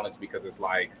a challenge because it's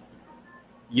like,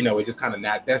 it just kind of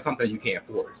that's something you can't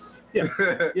force. Yeah,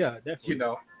 yeah,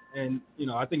 definitely. And,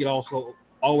 I think it also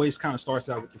always kind of starts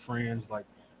out with your friends. Like,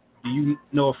 do you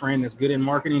know a friend that's good in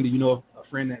marketing? Do you know a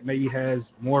friend that maybe has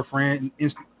more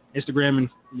Instagram and,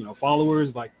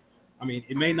 followers? Like,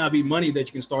 it may not be money that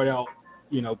you can start out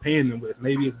paying them with.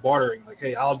 Maybe it's bartering. Like,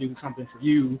 hey, I'll do something for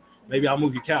you. Maybe I'll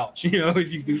move your couch.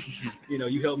 If you do,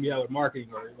 you help me out with marketing,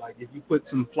 or like if you put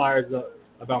some flyers up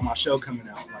about my show coming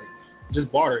out, like just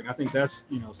bartering. I think that's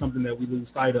something that we lose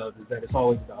sight of, is that it's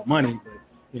always about money, but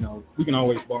we can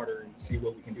always barter and see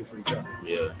what we can do for each other.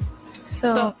 Yeah.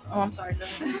 So I'm sorry.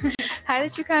 How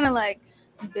did you kind of like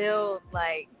build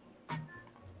like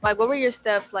what were your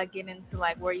steps like getting to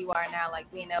like where you are now, like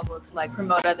being able to like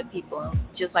promote other people and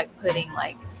just like putting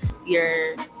like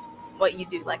what you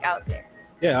do like out there?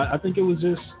 Yeah, I think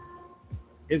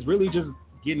it's really just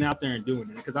getting out there and doing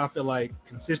it, because I feel like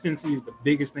consistency is the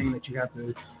biggest thing that you have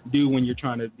to do when you're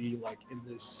trying to be like in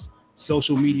this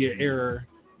social media era.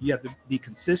 You have to be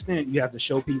consistent. You have to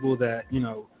show people that,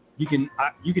 you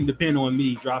can depend on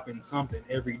me dropping something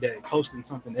every day, posting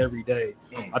something every day.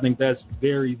 I think that's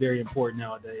very, very important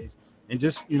nowadays. And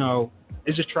just,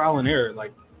 it's just trial and error.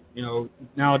 Like,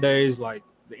 nowadays, like,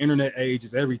 the internet age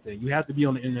is everything. You have to be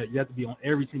on the internet. You have to be on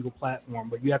every single platform,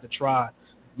 but you have to try.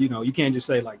 You can't just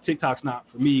say, like, TikTok's not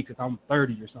for me because I'm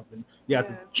 30 or something. You have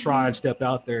to try and step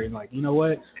out there and, like, you know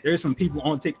what? There's some people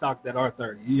on TikTok that are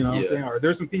 30, what I'm saying? Or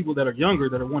there's some people that are younger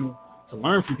that are wanting to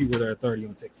learn from people that are 30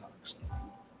 on TikTok.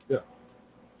 So,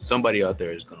 somebody out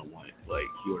there is going to want, like,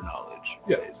 your knowledge.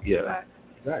 Yeah.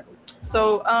 Exactly.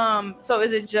 So,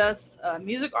 is it just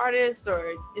music artists,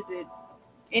 or is it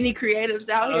any creatives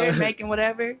out here making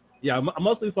whatever? Yeah, I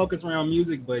mostly focus around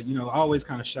music, but, I always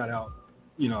kind of shout out,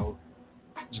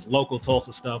 just local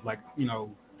Tulsa stuff, like,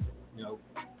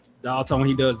 Dial-Tone when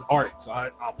he does art, so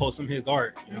I'll post some of his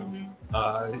art,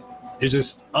 There's just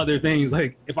other things,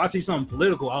 like, if I see something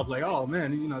political, I was like, oh,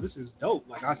 man, this is dope.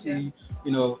 Like, I see,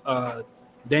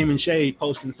 Damon Shade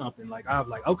posting something, like, I was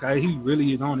like, okay, he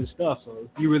really is on his stuff, so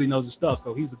he really knows his stuff,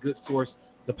 so he's a good source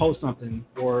to post something,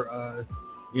 or,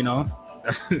 pretty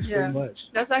much.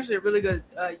 That's actually a really good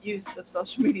use of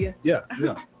social media. Yeah.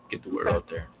 Get the word out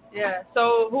there. Yeah.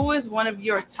 So, who is one of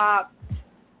your top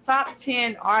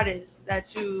 10 artists that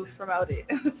you've promoted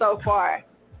so far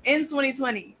in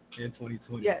 2020? In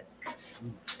 2020. Yes.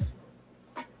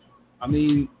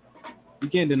 You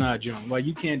can't deny June. Like,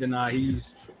 you can't deny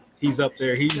he's up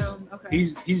there. He's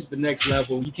okay. he's the next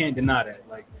level. You can't deny that.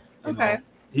 Like, you know,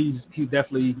 he's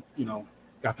definitely, you know,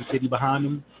 got the city behind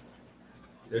him.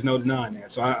 There's no denying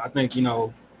that. So I think, you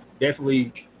know,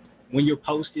 definitely when you're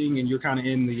posting and you're kind of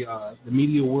in the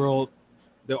media world,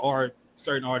 there are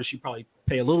certain artists you probably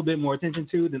pay a little bit more attention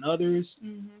to than others.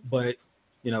 Mm-hmm. But,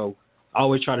 you know, I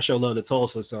always try to show love to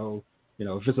Tulsa. So, you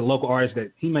know, if it's a local artist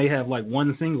that he may have like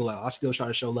one single out, I still try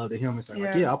to show love to him and say,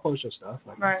 like, yeah, I'll post your stuff.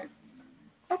 Like, right.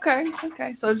 Okay.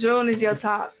 So June is your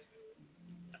top.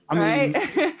 I mean,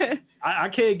 I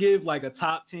can't give like a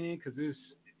top 10 because there's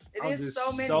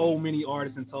so many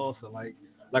artists in Tulsa. Like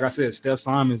I said, Steph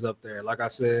Simon's up there. Like I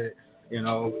said, you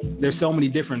know, there's so many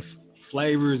different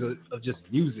flavors of just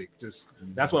music. Just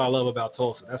that's what I love about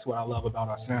Tulsa. That's what I love about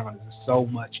our sound. There's so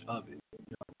much of it.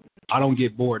 You know, I don't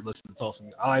get bored listening to Tulsa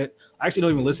music. I actually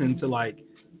don't even listen to like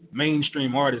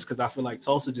mainstream artists because I feel like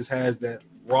Tulsa just has that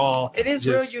raw, it is just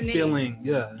real unique feeling.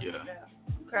 Yeah.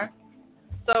 Okay.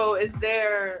 So is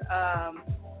there,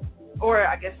 or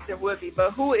I guess there would be,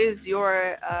 but who is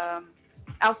your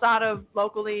outside of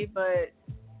locally, but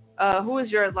who is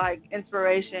your like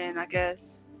inspiration, I guess,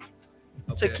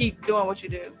 to keep doing what you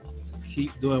do?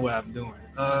 Keep doing what I'm doing.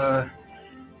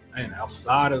 And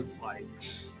outside of like,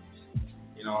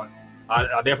 you know,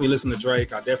 I definitely listen to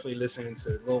Drake. I definitely listen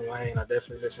to Lil Wayne. I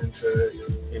definitely listen to,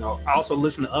 you know, I also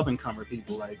listen to up and comer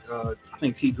people. Like I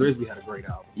think T Grizzly had a great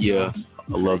album. Yeah, I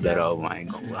love that album. I ain't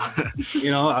gonna lie.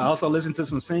 You know, I also listen to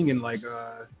some singing. Like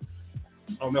I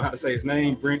don't know how to say his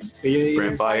name. Brent Fayez.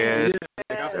 Brent Fayez. Yeah,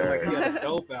 like, I feel like he had a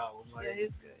dope album. Like, yeah,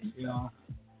 he's good. You know,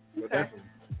 definitely.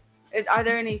 Are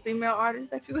there any female artists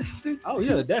that you listen to? Oh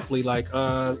yeah, definitely. Like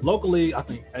locally, I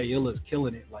think Ayilla's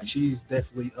killing it. Like she's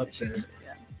definitely up there.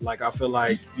 Like I feel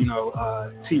like, you know,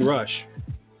 T Rush,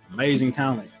 amazing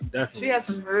talent, definitely. She has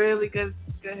some really good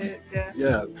hits.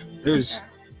 Yeah. There's,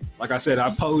 like I said,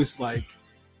 I post like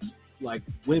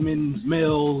women,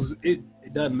 males. It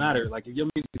doesn't matter. Like if your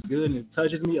music is good and it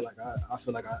touches me, like I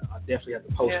feel like I definitely have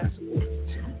to post and support it.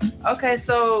 So. Okay,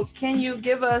 so can you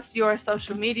give us your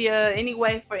social media, any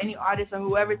way for any artist or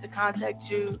whoever to contact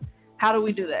you? How do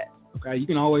we do that? Okay, you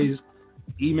can always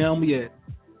email me at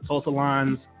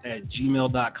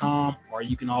tulsalines@gmail.com, or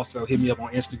you can also hit me up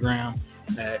on Instagram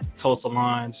at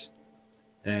tulsalines,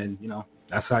 and you know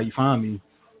that's how you find me.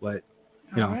 But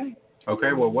you know. Right.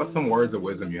 Okay, well, what's some words of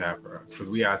wisdom you have for us? Because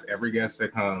we ask every guest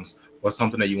that comes, what's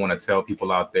something that you want to tell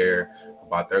people out there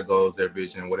about their goals, their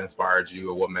vision, what inspired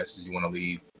you, or what message you want to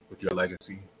leave with your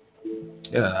legacy?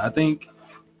 Yeah, I think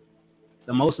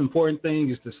the most important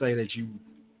thing is to say that you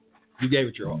gave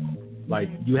it your all. Like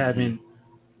you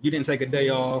didn't take a day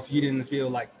off. You didn't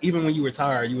feel like, even when you were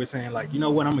tired, you were saying like, you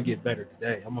know what, I'm going to get better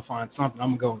today. I'm going to find something.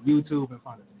 I'm going to go on YouTube and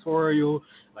find a tutorial.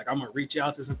 Like I'm going to reach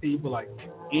out to some people like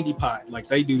Indie Pot. Like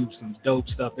they do some dope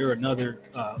stuff. They're another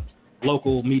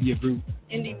local media group.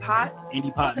 Indie Pot?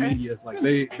 Indie Pot Media. Like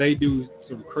they do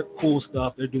some cool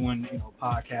stuff. They're doing, you know,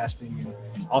 podcasting and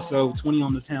also 20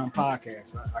 on the Town podcast.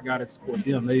 I got to support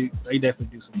them. They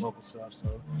definitely do some local stuff.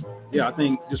 So yeah, I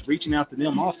think just reaching out to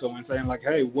them also and saying like,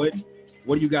 hey, what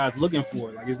are you guys looking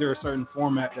for? Like, is there a certain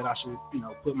format that I should, you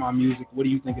know, put my music? What do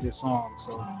you think of this song?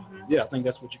 So, yeah, I think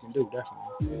that's what you can do,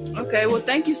 definitely. Okay, well,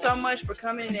 thank you so much for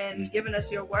coming and giving us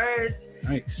your words.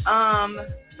 Thanks.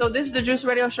 So this is the Juice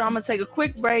Radio Show. I'm going to take a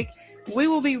quick break. We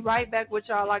will be right back with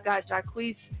y'all. I got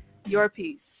Jacquees, your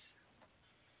piece.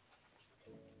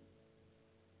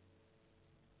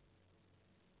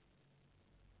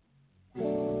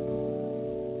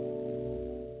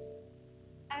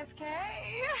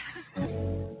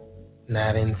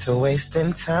 Not into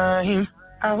wasting time.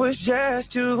 I was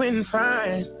just doing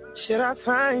fine. Should I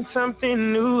find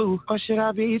something new, or should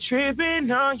I be tripping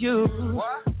on you?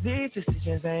 What? These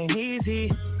decisions ain't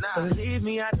easy. Believe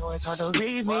me, I know it's hard to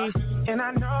read me. And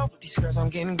I know with these girls I'm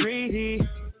getting greedy.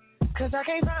 Cause I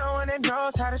can't find one that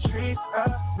knows how to treat a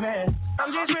man.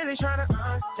 I'm just really trying to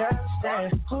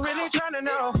understand. Who really trying to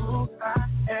know who I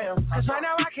am? Cause right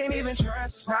now I can't even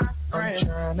trust my friends. I'm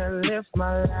trying to live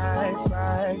my life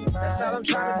right. That's all I'm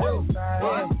trying to do.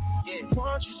 Right.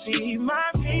 Won't you see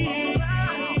my peace?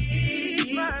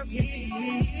 Why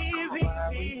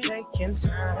we taking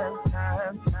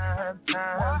time?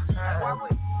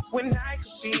 When I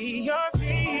could see your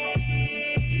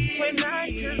peace. When I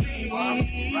could be.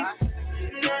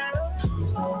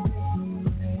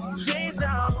 Please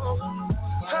don't.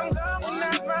 I'm going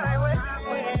out my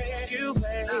way. You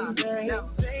wait.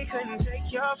 They couldn't take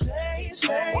your place.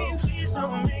 Please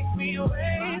don't make me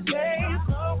wait.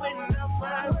 Going up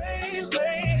my way.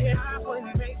 I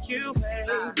wouldn't make you wait.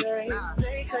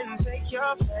 They couldn't take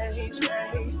your place.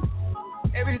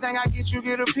 Everything I get, you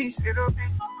get a piece.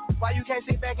 Why you can't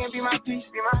sit back and be my piece?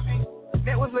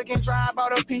 That was looking dry, I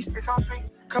bought a piece. It's on me.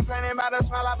 Complaining about her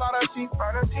smile, I bought her teeth.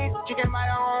 She can buy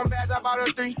her own badge, I bought her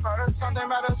 3. Something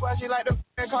about her swag, she like the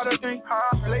call her 3.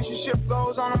 Relationship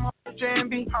goes on them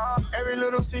J&B. Every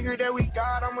little secret that we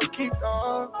got, I'ma keep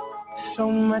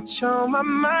so much on my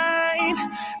mind,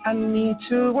 I need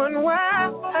to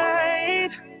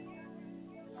unwind.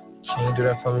 Can you do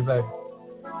that for me, baby?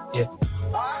 Yeah.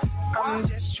 I'm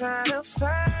just trying to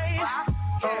find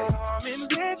a warm and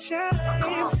picture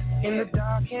in the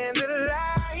dark and the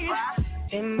light.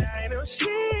 And I know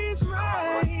she's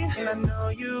right, and I know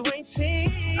you ain't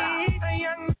seen a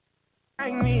young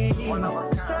like me. So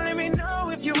let me know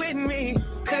if you're with me,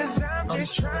 'cause I'm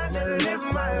just trying to live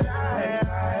my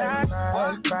life.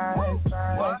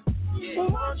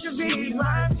 Won't you be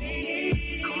my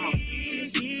peace?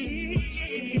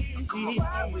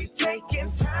 Why we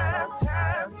taking time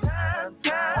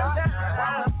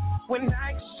when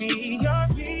I can see your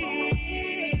peace?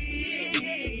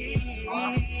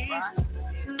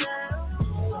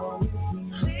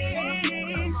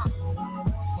 Please,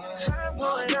 I'm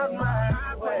going out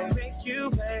my way, make you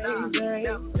pay.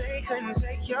 They couldn't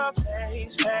take your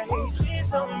place, babe. Please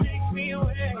don't make me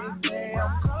wait, babe.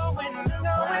 I'm going out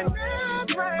my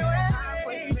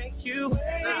way, make you wait.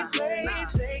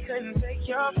 They couldn't take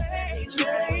your place,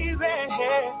 baby.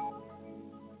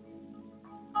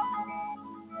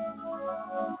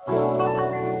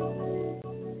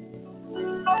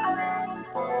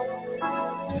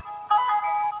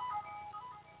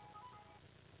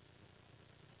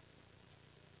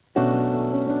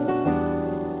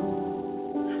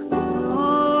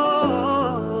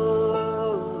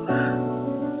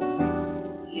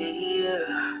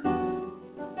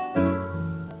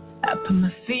 I put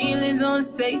my feelings on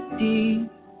safety,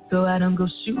 so I don't go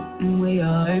shooting where your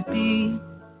heart be.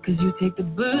 'Cause you take the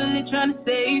bullet trying to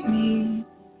save me,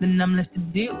 then I'm left to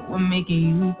deal with making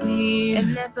you bleed.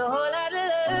 And that's a whole lot of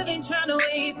love, ain't trying to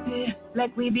waste it.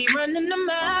 Like we be running them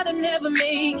out and never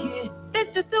make it.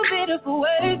 That's just too bitter for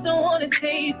words, don't wanna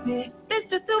taste it. That's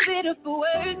just too bitter for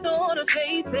words, don't wanna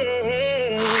face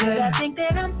it. But I think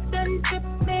that I'm done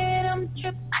tripping, I'm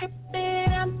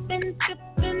tripping, I've been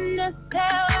tripping. That's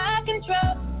how I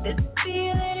control this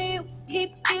feeling you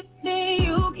keep giving,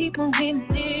 you keep on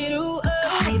hitting it. Ooh,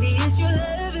 oh. Maybe it's your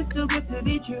love, it's too good to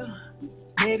be true.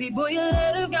 Baby boy, your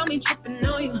love got me tripping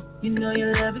on you. You know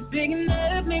your love is big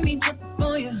enough, made me trip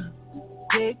on you.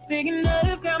 Yeah, it's big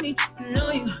enough, got me tripping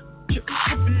on you.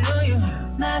 Tripping on you.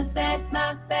 My bad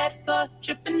for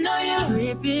tripping on you.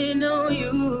 Tripping on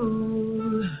you.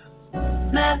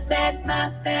 My bad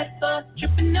for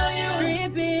tripping on you.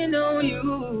 Tripping on you.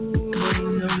 You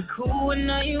know you're cool when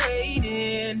now you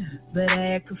waiting, but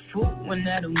I act a fool when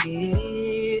I don't get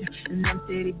it. And I'm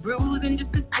steady bruising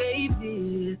just to save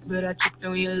this, but I tripped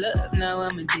on your love, now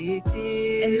I'm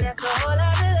addicted. And that's a whole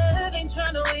lot of love, ain't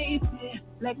trying to waste it.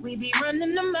 Like we be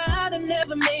running them out and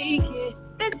never make it.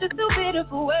 That's just too bitter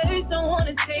for words, don't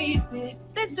wanna taste it.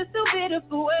 That's just too bitter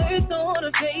for words, don't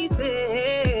wanna face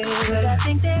it. But I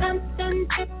think that I'm done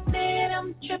tripping,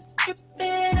 I'm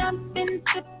tripping, I've been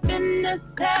tripping. That's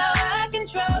how I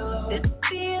control this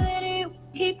feeling you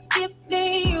keep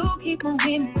giving, you keep on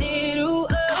hitting it. Ooh,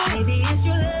 oh. Maybe it's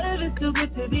your love, it's too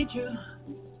good to be true.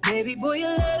 Baby boy,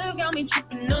 your love got me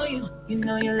tripping on you. You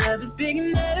know your love is big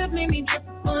enough, made me trip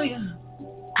on you.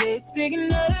 Yeah, it's big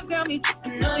enough, got me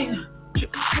tripping on you.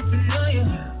 Tripping on you.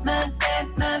 My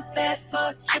bad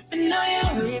for tripping on you.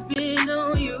 Tripping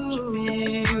on you.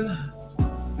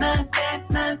 My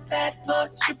bad for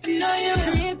tripping on you.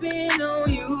 Tripping on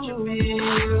you.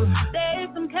 That is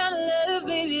some kind of love,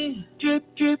 baby. Drip.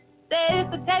 That is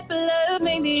the type of love,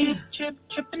 maybe.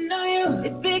 Tripping on you.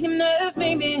 It's big enough,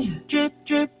 maybe. Drip.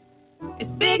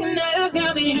 It's big enough,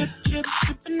 got me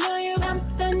tripping on you. I'm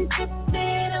done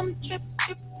tripping, I'm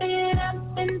tripping,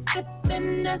 I've been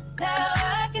tripping. That's how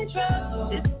I control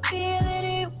this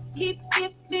feeling you keep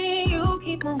giving, you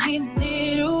keep on hitting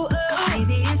it. Ooh, oh.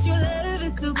 Maybe it's your love,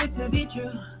 it's too good to be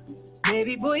true.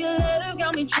 Baby boy, your love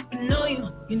got me tripping on you.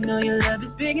 You know your love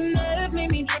is big enough, made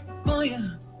me trip on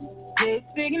you. Yeah, it's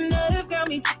big enough, got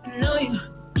me tripping on you.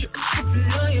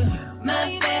 Tripping on you.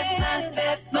 My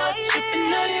bad for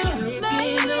tripping on you. Tripping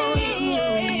on you.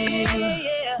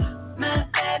 Yeah. My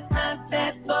bad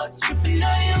for tripping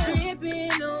on you.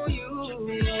 Tripping on you.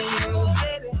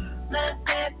 Baby. My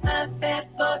bad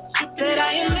for tripping on you. But I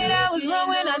admit I was wrong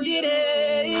when I did it.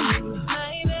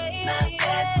 My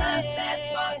bad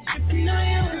for tripping on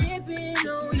you. Tripping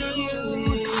on you.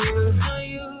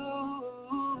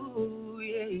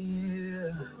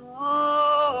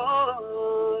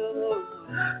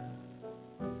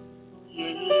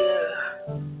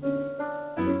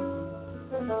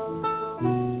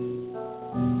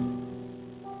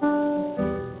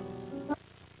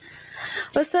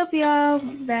 What's up, y'all?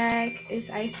 Back. It's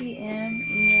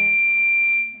ICM.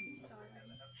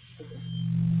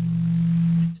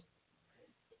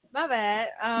 My bad.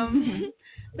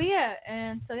 But yeah,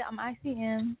 and so yeah, I'm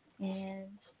ICM, and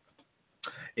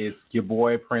it's your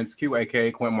boy Prince Q,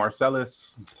 aka Quint Marcellus,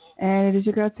 and it is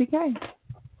your girl TK.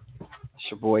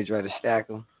 It's your boy Dre the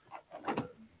Stackle.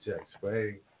 Jack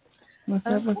Spade. What's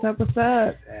up? What's up? What's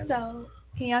up? So,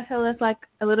 can y'all tell us like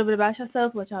a little bit about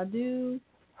yourself, what y'all do?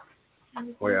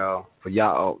 Well, for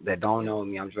y'all that don't know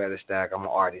me, I'm Dre the Stack. I'm an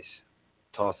artist,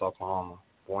 Tulsa, Oklahoma,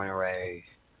 born and raised.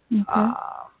 Okay.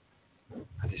 I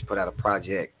just put out a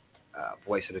project,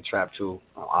 Voice of the Trap 2,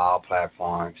 on all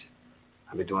platforms.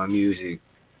 I've been doing music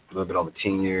a little bit over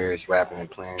 10 years, rapping and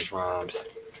playing drums.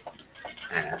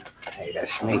 And hey,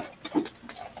 that's me.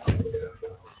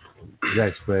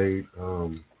 Jack Spade,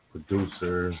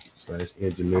 producer /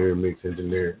 engineer, mix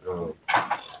engineer.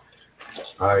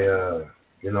 I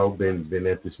been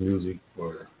at this music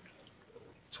for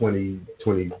 20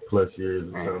 plus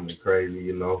years or something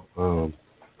crazy, and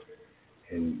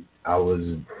I was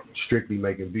strictly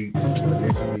making beats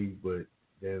initially, but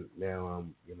then now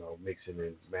I'm, mixing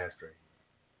and mastering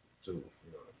too,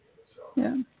 So.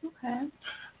 Yeah. Okay.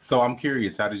 So I'm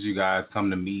curious, how did you guys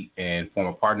come to meet and form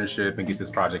a partnership and get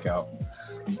this project out?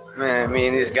 Man, me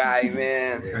and this guy,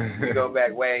 man, we go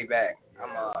way back.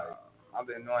 I've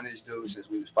been knowing this dude since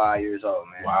we was 5 years old,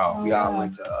 man. Wow. We all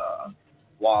went to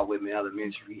Wall Whitman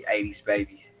Elementary, 80s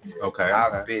babies. Okay.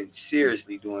 I've been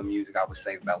seriously doing music, I would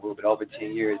say, about a little bit over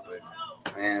 10 years,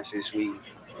 but, man, since we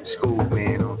in school,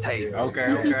 man, on tape. Okay.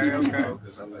 You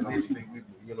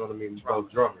know what I mean? We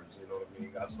both drummers, you know what I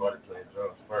mean? I started playing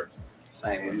drums first.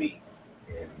 Same with me.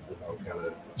 And, kind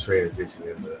of transition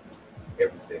into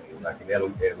everything.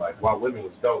 And Wall Whitman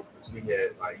was dope, because we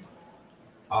had,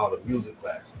 all the music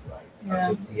classes.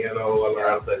 I took piano, I learned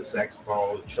how to play the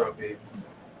saxophone, the trumpet,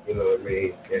 you know what I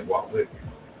mean, and walk with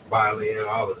violin,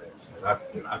 all of that.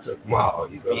 And I took them all,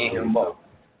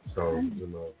 So,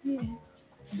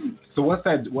 So what's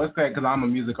that, because I'm a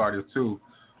music artist too,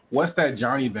 what's that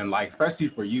journey been like, especially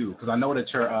for you? Because I know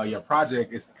that your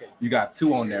project, you got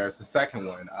 2 on there, it's the second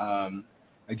one.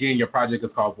 Again, your project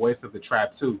is called Voice of the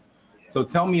Trap 2. So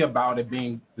tell me about it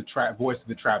being the Voice of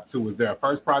the Trap 2. Was there a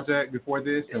first project before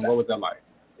this, and what was that like?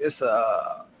 It's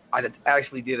I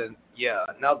actually did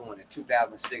another one in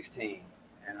 2016,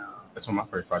 and that's when my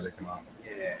first project came out.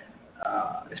 Yeah.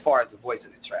 As far as the Voice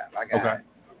of the Trap, I got a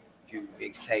few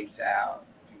mixtapes out,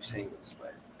 a few singles,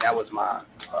 but that was my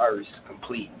first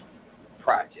complete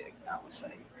project, I would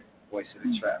say, Voice of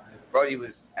the Trap. Brody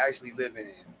was actually living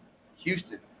in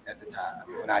Houston at the time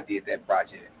when I did that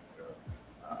project.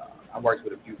 I worked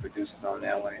with a few producers on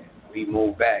that one. We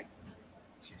moved back,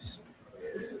 just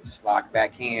locked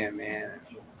back in, man.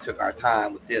 Took our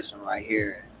time with this one right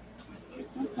here.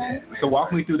 Okay. So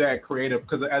walk me through that creative,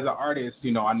 because as an artist,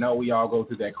 I know we all go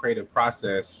through that creative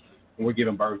process when we're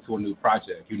giving birth to a new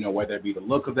project. Whether it be the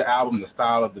look of the album, the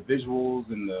style of the visuals,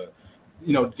 and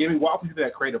walk me through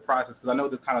that creative process, because I know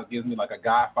this kind of gives me like a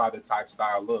Godfather type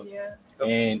style look. Yeah.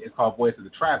 And it's called Voice of the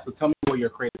Trap. So tell me where your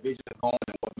creative vision is going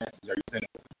and what message are you sending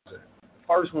with the project? The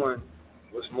first one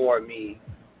was more me.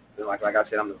 Like I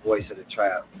said, I'm the voice of the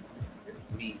trap.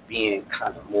 Me being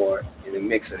kind of more in the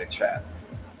mix of the trap.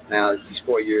 Now, these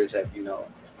 4 years have,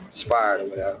 expired or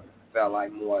whatever, felt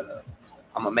like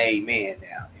I'm a made man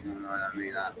now. You know what I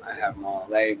mean? I have my own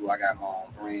label, I got my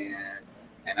own brand,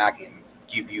 and I can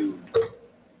give you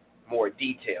more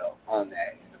detail on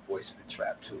that in the Voice of the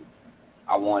Trap too.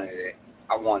 I wanted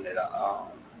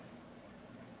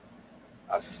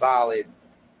a solid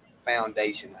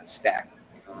foundation of stack.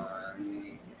 You know what I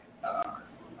mean?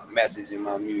 A message in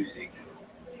my music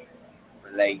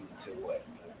relating to what,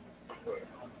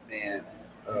 and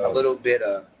a little bit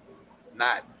of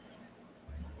not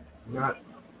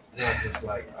just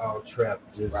like all trap,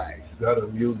 just gutter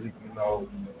music,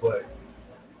 but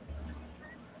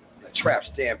a trap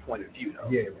standpoint of view, though.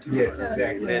 Yeah,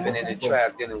 exactly. Living in the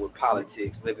trap, dealing with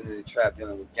politics, living in the trap,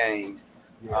 dealing with gangs,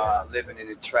 living in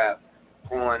the trap,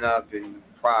 growing up in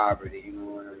poverty, you know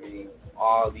what I mean?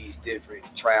 All these different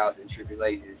trials and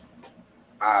tribulations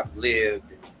I've lived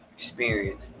and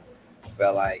experienced.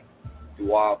 Felt like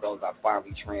through all those I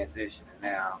finally transitioned, and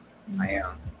now I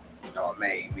am, a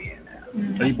made man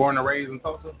now. Are you born and raised in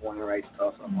Tulsa? Born and raised in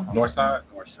Tulsa. North side?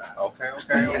 North side.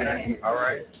 Okay. All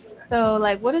right. So,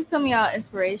 what are some of y'all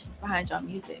inspirations behind y'all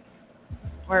music?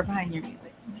 Or behind your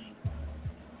music?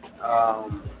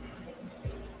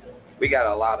 We got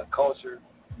a lot of culture.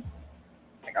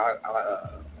 Like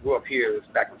I grew up here,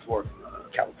 back and forth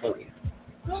from California.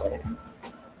 So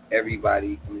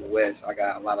everybody from the West, I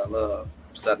got a lot of love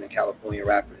from Southern California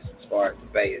rappers, far as the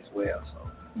Bay as well. So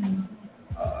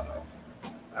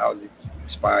I was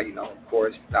inspired, you know, of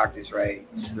course, Dr. Dre,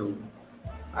 Snoop,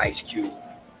 Ice Cube,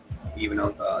 even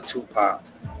on Tupac.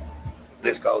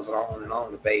 This goes on and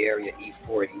on. The Bay Area,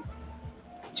 E40,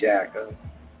 Jacka.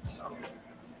 So,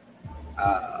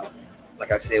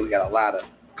 like I said, we got a lot of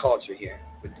culture here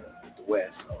with the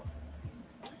West.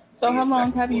 So how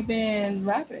long have you been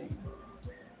rapping?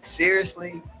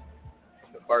 Seriously,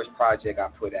 the first project I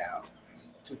put out,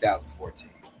 2014.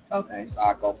 Okay. So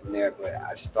I'll go from there, but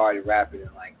I started rapping in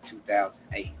like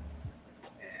 2008. And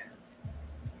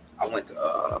I went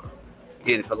to,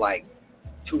 did it for like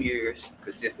 2 years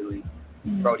consistently.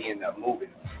 Brody ended up moving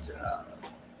to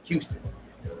Houston.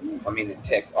 I mean, in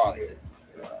Texas,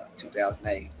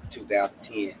 2008,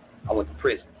 2010. I went to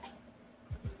prison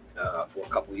for a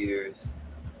couple years.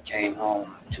 Came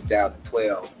home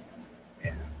 2012,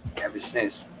 and ever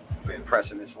since, been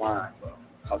pressing this line, so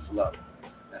hustle up.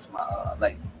 That's my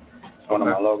label. It's one of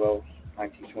my logos,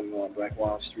 1921 Black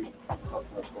Wall Street.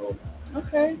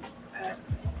 Okay. And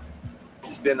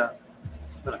it's been a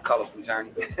colorful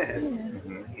journey.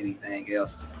 Anything else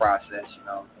is a process, you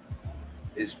know.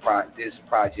 This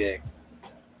project,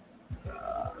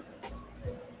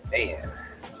 man,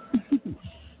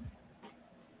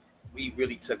 we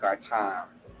really took our time.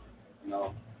 You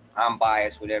know, I'm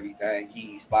biased with everything.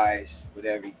 He's biased with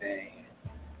everything.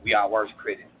 We are worst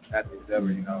critics. Nothing's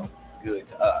ever, you know, good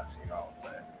to us, you know.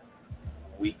 But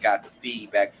we got the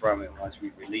feedback from it once we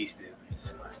released it. We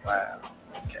just like, wow,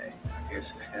 okay, I guess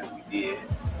we did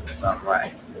something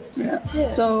right.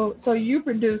 Yeah. So you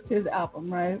produced his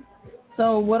album, right?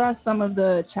 So what are some of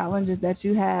the challenges that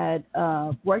you had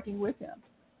working with him?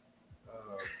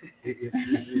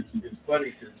 It's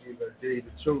funny because, you know, to tell you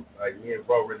the truth, like, me and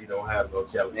bro really don't have no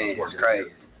challenges working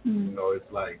together. You know,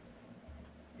 it's like,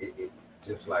 it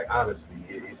just like, honestly,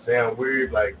 it sounds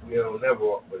weird, like, we don't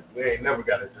never, but we ain't never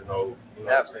got into no, you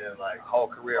know what I'm saying, like, whole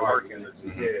career working.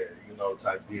 Yeah, you know,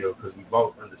 type deal, because we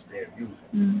both understand music,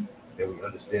 and we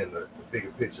understand the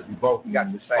bigger picture. We both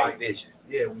got the same vision.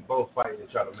 Yeah, we both fighting to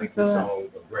try to make this song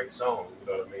a great song, you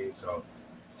know what I mean? So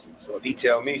if he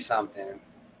tell me something,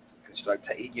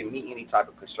 he give me any type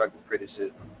of constructive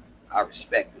criticism, I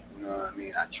respect it, you know what I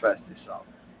mean? I trust it, so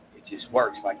it just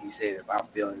works. Like he said, if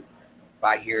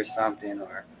I hear something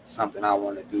or something I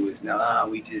want to do, it's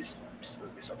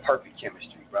it's a perfect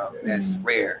chemistry, bro. That's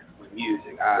rare with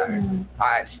music.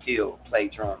 I still play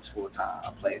drums full time.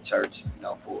 I play at church, you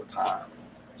know, full time.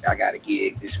 I got a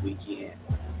gig this weekend.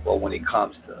 But when it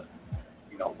comes to,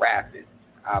 you know, rapping,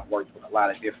 I've worked with a lot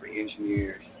of different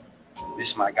engineers. This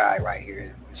is my guy right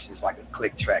here. It's just like a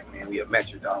click track, man. We a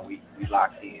Metrodome. We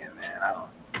locked in, man. I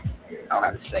don't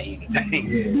have to say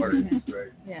anything.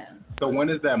 Yeah. So when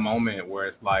is that moment where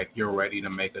it's like you're ready to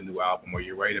make a new album or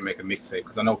you're ready to make a mixtape?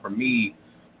 Because I know for me,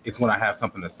 it's when I have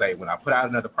something to say. When I put out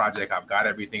another project, I've got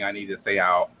everything I need to say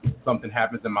out. Something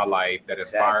happens in my life that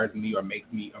inspires me or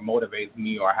makes me or motivates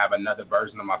me, or I have another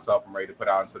version of myself I'm ready to put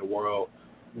out into the world.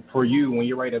 For you, when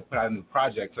you're ready to put out a new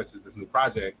project, such as this new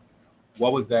project,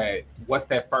 what's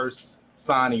that first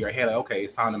sign in your head? Like, okay,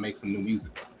 it's time to make some new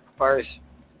music. First,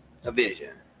 a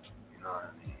vision. You know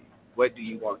what I mean? What do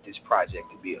you want this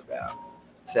project to be about?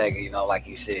 Second, you know, like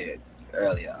you said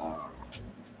earlier,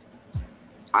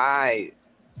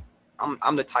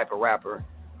 I'm the type of rapper.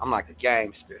 I'm like a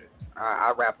gang spitter.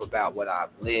 I rap about what I've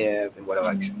lived and what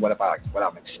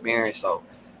I've experienced. So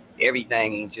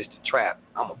everything ain't just a trap.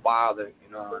 I'm a father.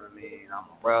 You know what I mean? I'm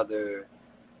a brother,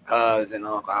 cousin,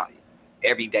 uncle.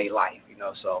 Everyday life. You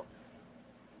know, so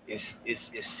it's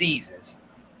seasons.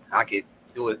 I could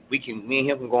do it. Me and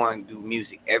him can go and do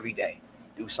music every day,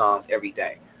 do songs every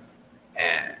day,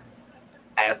 and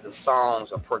as the songs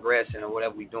are progressing or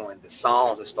whatever we're doing, the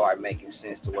songs will start making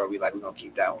sense to where we're gonna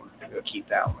keep that one,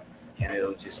 and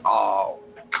it'll just all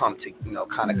come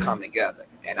together.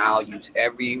 And I'll use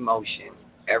every emotion,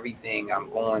 everything I'm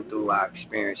going through, I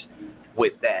experienced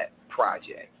with that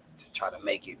project to try to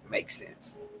make it make sense.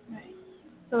 Right.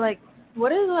 So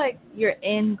what is your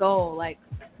end goal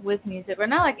with music, or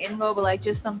not end goal, but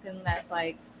just something that's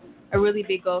a really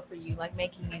big goal for you,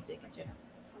 making music in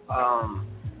general?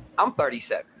 I'm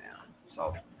 37 now,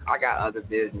 so I got other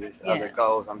business, other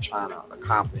goals I'm trying to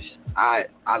accomplish. I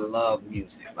love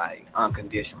music,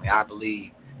 unconditionally. I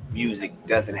believe music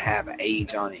doesn't have an age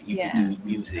on it. You can do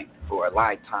music for a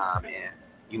lifetime, and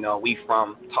you know we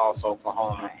from Tulsa,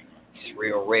 Oklahoma. It's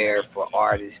real rare for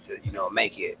artists to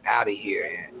make it out of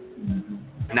here, and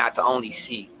not to only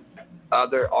see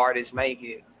other artists make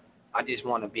it. I just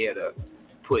want to be able to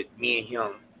put me and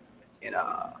him in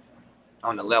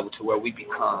on the level to where we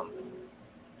become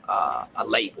a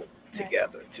label,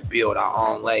 together to build our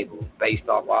own label based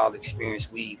off all the experience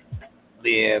we've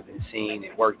lived and seen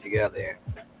and worked together.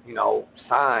 You know,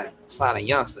 sign a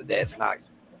youngster that's not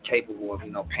capable of,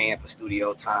 you know, paying for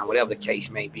studio time, whatever the case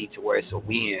may be, to where it's a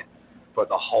win for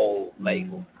the whole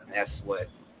label. And that's what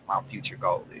my future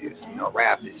goal is. You know,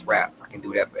 rap is rap. I can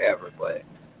do that forever, but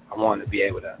I want to be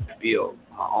able to build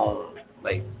my own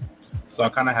label. So I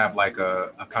kind of have like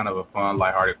a kind of a fun,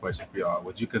 lighthearted question for y'all.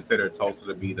 Would you consider Tulsa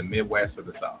to be the Midwest or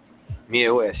the South?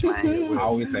 Midwest, man. I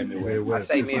always say Midwest.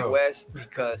 I say Midwest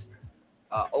because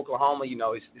Oklahoma, you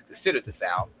know, is considered the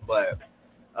South, but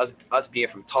us being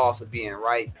from Tulsa, being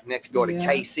right next door to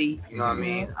KC, you know what I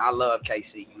mean? I love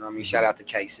KC, you know what I mean? Shout out to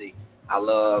KC. I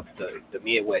love the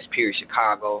Midwest, period.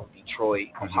 Chicago, Detroit,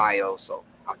 Ohio, so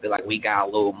I feel like we got a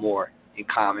little more in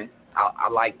common. I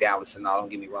like Dallas and all, don't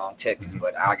get me wrong, Texas,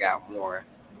 but I got more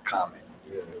in common.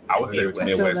 Yeah, I would say it's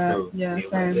Midwest too. Yeah,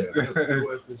 same.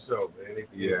 Midwest for sure, man.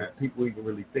 If people even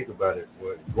really think about it,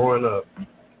 when growing up,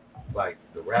 like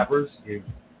the rappers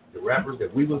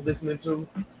that we was listening to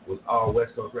was all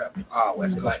West Coast rappers. All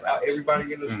West Coast like rappers.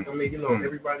 Everybody in the, I mean, you know,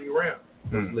 everybody around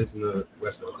was listening to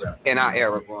West Coast rappers. In our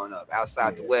era growing up,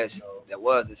 outside the West, that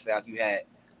was the South. You had,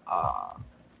 of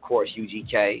course,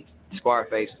 UGK,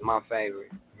 Scarface was my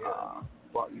favorite.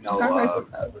 You know,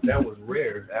 but that was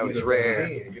rare. That was rare.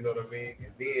 Then, you know what I mean?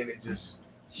 And then it just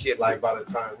shit. Like by the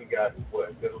time we got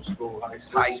middle school,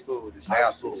 high school, the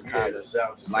South was kind of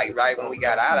like right when we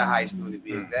got out of high school, to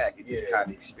be exact, it just kind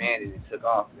of expanded and took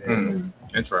off.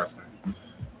 Interesting.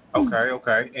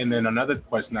 Okay. And then another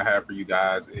question I have for you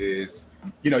guys is,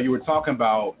 you know, you were talking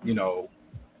about, you know,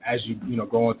 as you know,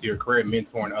 going through your career,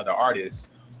 mentoring other artists.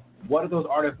 What do those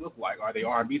artists look like? Are they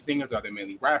R&B singers? Are they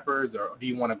mainly rappers? Or do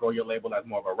you want to grow your label as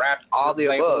more of a rap All the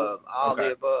label? above. All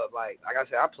the above. Like I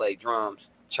said, I play drums,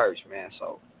 church, man.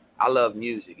 So I love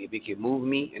music. If it can move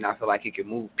me, and I feel like it can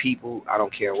move people, I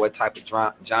don't care what type of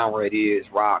genre it is,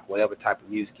 rock, whatever type of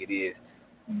music it is.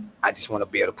 I just want to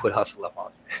be able to put hustle up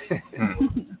on it.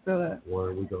 Feel that.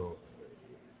 One,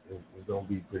 it's gonna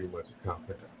be pretty much a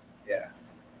compact. Yeah.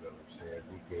 You know what I'm saying?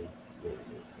 We can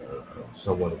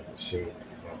somewhat of a machine.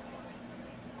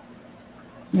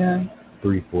 Yeah.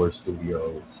 3-4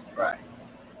 studios. Right.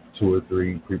 2 or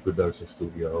 3 pre-production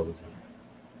studios,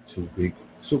 and 2 big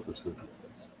super studios.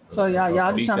 So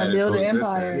y'all just trying to build an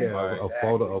empire. Yeah, a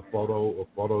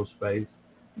photo space.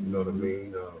 You know what I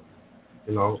mean?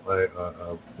 You know,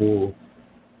 a full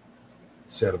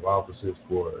set of offices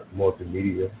for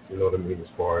multimedia. You know what I mean? As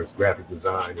far as graphic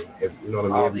design and you know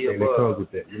what I mean, everything that comes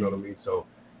with that. You know what I mean? So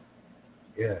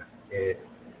yeah, and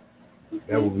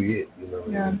that would be it. You know.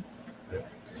 Yeah.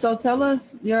 So tell us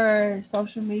your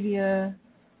social media,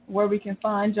 where we can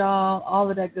find y'all, all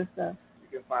of that good stuff.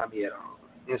 You can find me at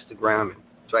Instagram and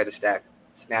Try to Stack,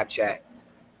 Snapchat,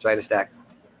 Try to Stack.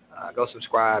 Go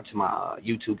subscribe to my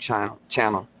YouTube channel,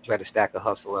 Try to Stack a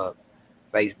Hustle Up.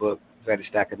 Facebook, Try to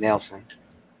Stack a Nelson.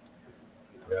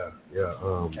 Yeah.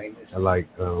 I like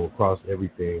across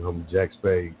everything. I'm Jack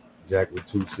Spade. Jack with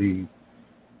 2 C's.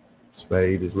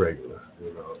 Spade is regular.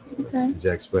 You know. Okay.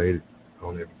 Jack Spade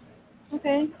on everything.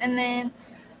 Okay, and then,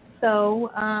 so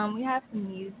we have some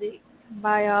music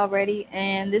by y'all already,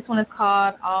 and this one is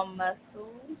called All Muscles.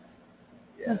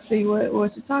 Let's see what you're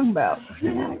talking about.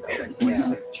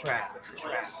 Trap.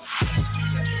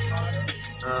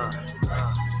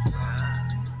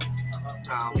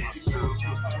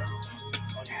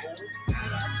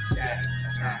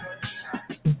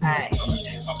 Hey,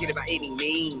 get it by any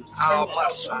means, all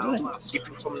muscle. If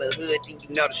you from the hood, then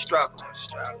you know the struggle.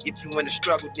 If you in the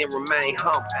struggle, then remain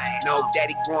humble. No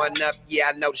daddy growing up, yeah,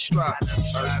 I know the struggle.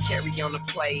 Carry on the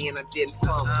play and I didn't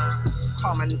fumble.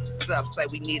 Call my niggas up, say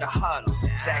we need a huddle.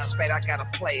 Jack Spade, I gotta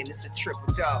play and it's a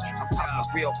triple double. I'm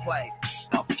talking real play,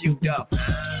 a few doubles.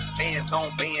 Bands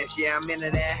on bands, yeah, I'm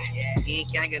into that.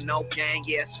 Ain't gang or no gang,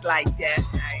 yeah, it's like that.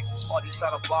 All these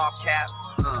other ball caps,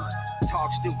 talk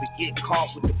stupid, get caught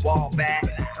with the ball back.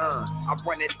 I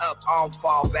run it up, I don't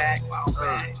fall back.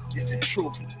 It's the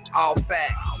truth, all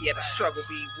facts. Yeah, the struggle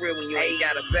be real when you ain't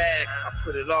got a bag. I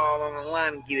put it all on the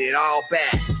line and get it all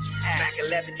back. Mac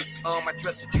 11 is on my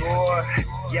dresser drawer.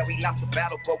 Yeah, we lost the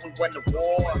battle, but we won the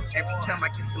war. Every time I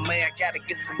get some money, I gotta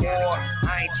get some more.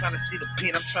 I ain't trying to see the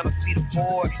pen, I'm trying to see the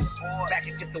board. Back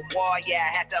against the wall, yeah,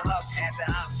 I had to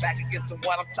hustle. Back against the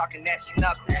wall, I'm talking that shit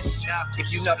up.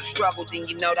 If you know the struggle, then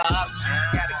you know the hustle.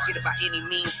 Gotta get it by any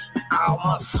means, all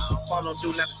muscle. Phone don't do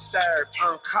nothing to serve,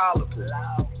 uncallable.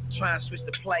 try and switch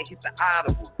the play, hit the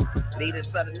audible. Leaders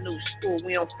of the new school,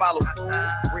 we don't follow fool.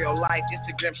 Real life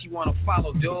Instagram, she wanna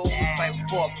follow, dude. Face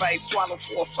for a face, swallow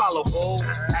for a follow, boo.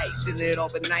 Hey, send it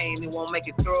overnight and it won't make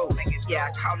it through. Yeah,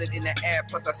 I caught it in the air,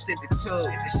 plus I sent it too.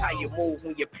 It's how you move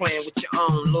when you're playing with your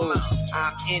own loot.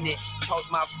 I'm in it, post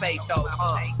my face though,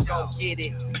 go get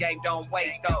it. Game don't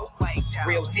wait though.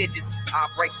 Real digits, I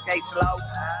break skate slow,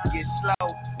 get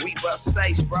slow. We bust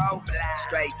face, bro.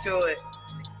 Straight to it.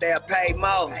 They'll pay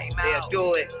more. They'll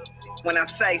do it when I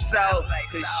say so.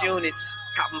 Cause units,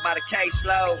 copping by the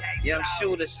caseload. Young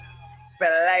shooters,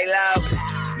 better lay low.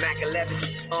 Mac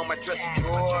 11 on my dressing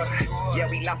drawer. Yeah,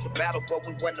 we lost the battle, but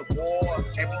we won the war.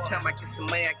 Every time I get some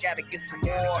money, I gotta get some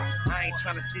more. I ain't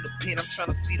trying to see the pen, I'm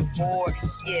trying to see the board.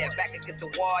 Yeah, back against the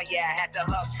wall, yeah, I had to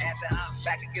hustle.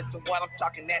 Back against the wall, I'm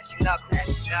talking that knuckle.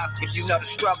 If you know the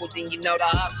struggle, then you know the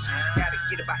hustle. Gotta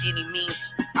get it by any means,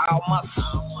 all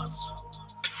muscle.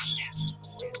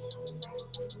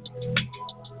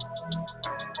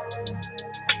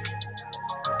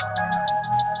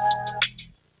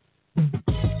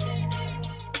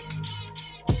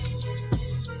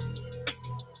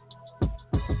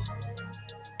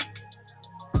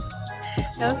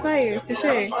 That was fire, for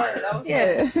sure.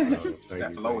 Yeah.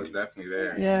 That flow is definitely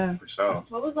there. Yeah. For sure.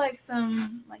 What was like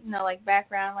some, like, you know, like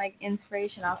background, like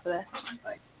inspiration off of that?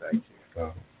 Thank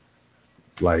you.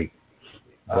 Like,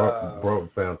 bro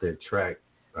found that track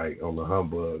like on the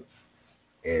Humbug,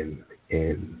 and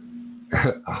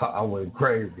I went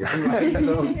crazy. I'm like, you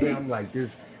know what I'm saying? I'm like, this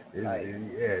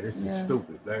is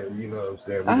stupid. Like, you know what I'm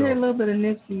saying? I heard a little bit of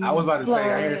Nipsey. I was about to say,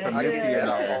 I heard some Nipsey in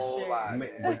a whole lot.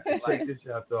 But check this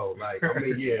out though. Like, I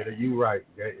mean, yeah, you're right.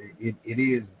 It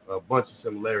is a bunch of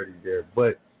similarities there,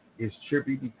 but it's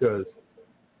trippy because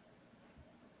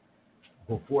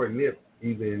before Nip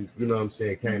even, you know what I'm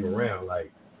saying, came around,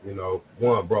 like, you know,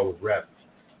 one bro was rapping.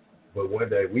 But one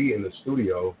day we in the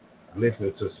studio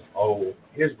listening to some old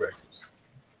his records.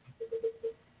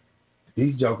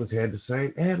 These jokers had the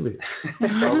same ad-lib.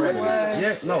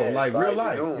 Yeah, no, like real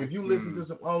life. If you listen to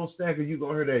some old stackers, you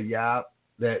gonna hear that yop,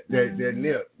 that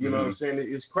nip. You know what I'm saying?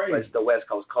 It's crazy. It's the West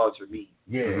Coast culture beat.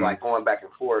 Yeah. It's like going back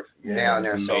and forth down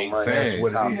there so much. That's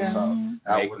what it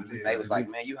is. They was like,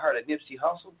 man, you heard of Nipsey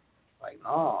Hussle? Like,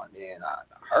 no, then I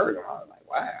heard him. I was like,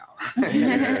 wow.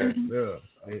 Yeah.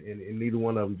 And neither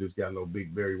one of them just got no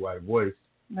big, very white voice.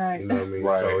 Right. You know what I mean?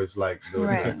 Right. So it's like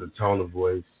the tone of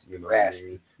voice, you know what I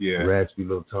mean? Yeah. Raspy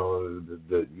little tone,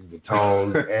 the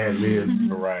tone, the ad-libs.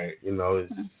 Right. You know,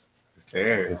 it's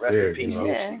there. It's there, you know?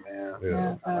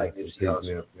 Yeah. I like Nipsey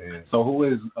Hussle. Man. So who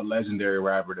is a legendary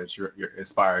rapper that you're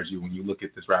inspires you when you look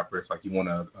at this rapper? It's like you want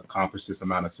to accomplish this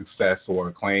amount of success or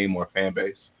acclaim or fan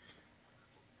base?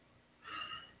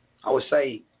 I would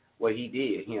say what he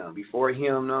did, before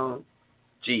him,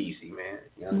 Jeezy, man,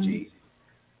 Young Jeezy.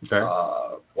 Okay.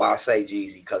 Why I say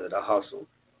Jeezy? Because of the hustle.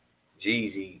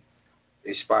 Jeezy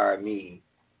inspired me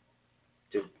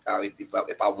to.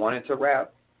 If I wanted to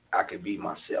rap, I could be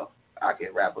myself. I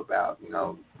could rap about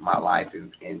my life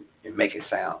and make it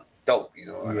sound dope. You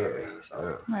know what I mean?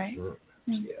 So, right.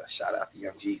 Yeah. Shout out to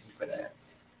Young Jeezy for that.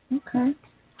 Okay.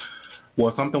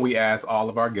 Well, something we ask all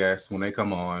of our guests when they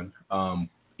come on.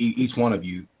 Each one of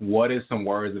you, what is some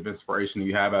words of inspiration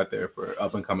you have out there for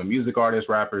up-and-coming music artists,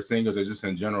 rappers, singers, or just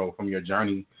in general from your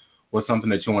journey? What's something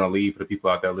that you want to leave for the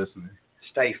people out there listening?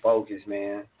 Stay focused,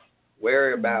 man.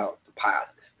 Worry about the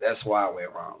positive. That's why I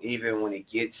went wrong. Even when it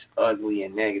gets ugly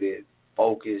and negative,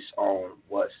 focus on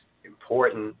what's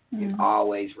important and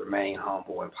always remain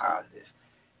humble and positive,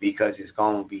 because it's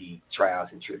going to be trials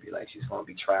and tribulations. It's going to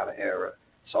be trial and error.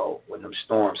 So when them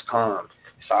storms come,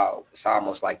 it's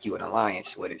almost like you in alliance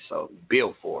with it, so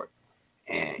build for it.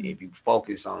 And if you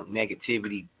focus on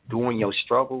negativity during your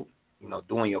struggle,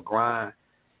 doing your grind,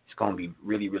 it's going to be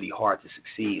really, really hard to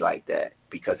succeed like that,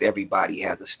 because everybody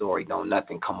has a story. Don't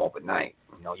nothing come overnight.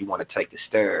 You want to take the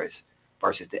stairs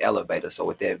versus the elevator. So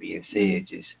with that being said,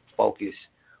 just focus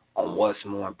on what's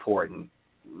more important.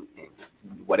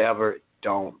 Whatever,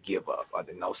 don't give up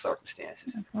under no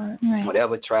circumstances. Right.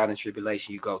 Whatever trial and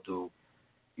tribulation you go through,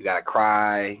 you got to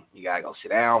cry, you got to go sit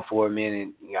down for a minute,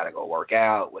 you got to go work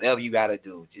out. Whatever you got to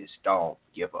do, just don't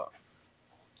give up.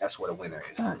 That's what a winner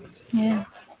is. Yeah.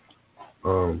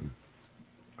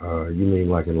 You mean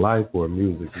like in life or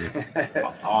music?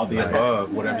 All the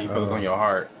above, whatever you feel on your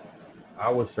heart. I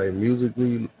would say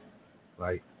musically,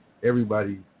 like,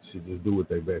 everybody should just do what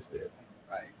they best at.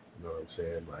 Right. You know what I'm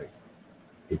saying? Like,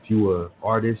 if you an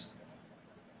artist,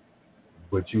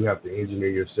 but you have to engineer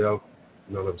yourself,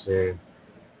 you know what I'm saying?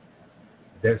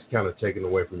 That's kind of taken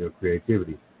away from your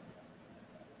creativity.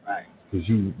 Right. Because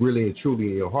you really and truly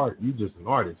in your heart, you just an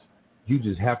artist. You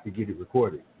just have to get it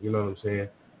recorded. You know what I'm saying?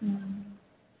 Mm-hmm.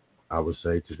 I would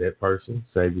say to that person,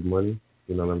 save your money.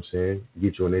 You know what I'm saying?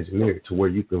 Get you an engineer to where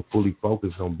you can fully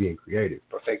focus on being creative.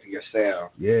 Perfecting your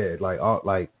sound. Yeah,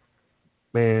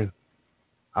 man,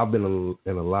 I've been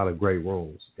in a lot of great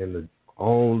rooms, and the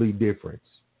only difference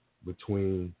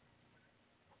between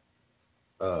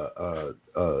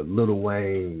Lil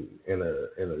Wayne and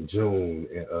a June,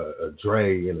 and a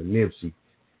Dre and a Nipsey,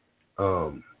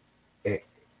 and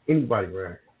anybody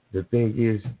around. The thing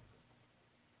is,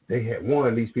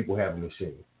 these people have a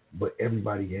machine, but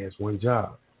everybody has one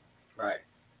job. Right.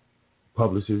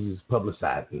 Publicist is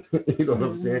publicizing. You know what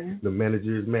I'm saying? The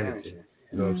manager is managing.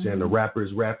 You know what I'm saying? The rapper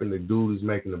is rapping. The dude is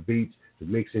making the beats. The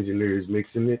mix engineer is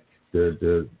mixing it.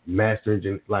 The master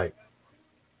engineer,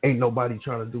 ain't nobody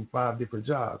trying to do 5 different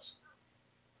jobs.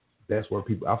 I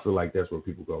feel like that's where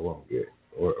people go wrong. Yeah.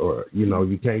 Or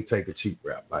you can't take a cheap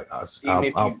rap. Not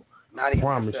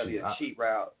even necessarily a cheap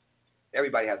route.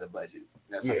 Everybody has a budget.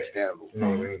 That's understandable.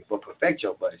 Mm-hmm. But perfect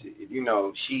your budget.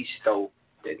 If she's dope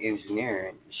at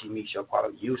engineering, she meets your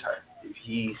qualification, use her. If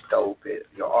he's dope at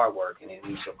your artwork and it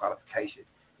meets your qualification,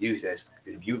 use that.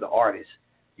 If you the artist,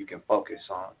 you can focus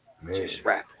on just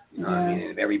rapping. You know what I mean?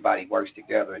 And if everybody works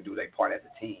together and do their part as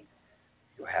a team,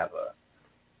 you'll have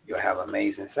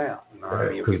amazing sound. You know what I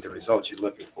mean? You'll get the results you're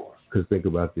looking for. Because think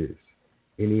about this.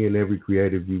 Any and every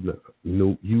creative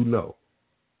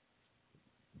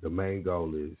the main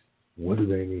goal is, what do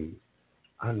they need?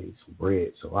 I need some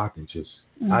bread so I can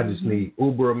I just need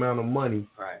uber amount of money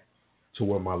to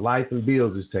where my life and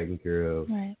bills is taken care of,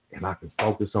 and I can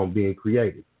focus on being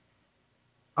creative.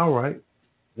 All right.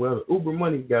 Well, the uber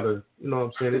money gotta,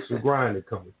 there's some grind that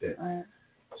comes with that. Right.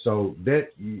 So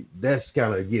that's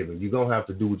kind of a given. You're gonna have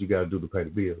to do what you gotta do to pay the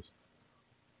bills.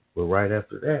 But right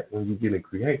after that, when you get in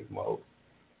creative mode,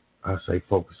 I say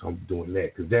focus on doing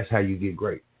that, because that's how you get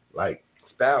great.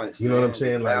 It's balance. You know what I'm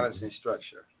saying? Balance and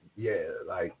structure. Yeah,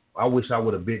 I wish I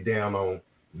would have bit down on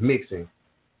mixing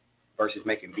versus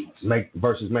making beats.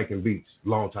 Versus making beats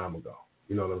long time ago.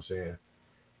 You know what I'm saying?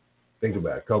 Think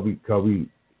about it. Kobe,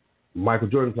 Michael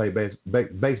Jordan played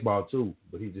baseball too,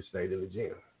 but he just stayed in the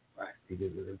gym. Right. He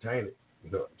didn't entertain it.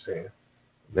 You know what I'm saying?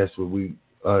 That's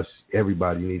what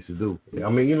everybody needs to do. I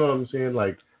mean, you know what I'm saying?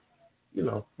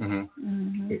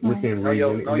 Within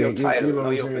reason. Know your title, you know know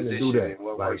your saying, position, do that. and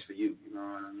what works for you. You know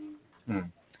what I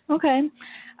mean? Okay.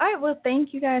 All right. Well,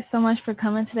 thank you guys so much for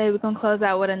coming today. We're going to close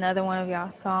out with another one of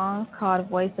y'all songs called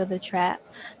Voice of the Trap.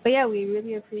 But, yeah, we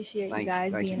really appreciate you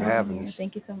guys being over here.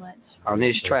 Thank you so much. On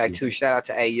this track, too, shout out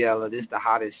to A Yella. This is the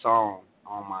hottest song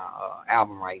on my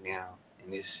album right now.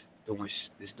 And it's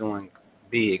doing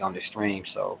big on the stream.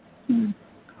 So I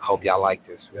hope y'all like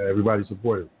this. Yeah, everybody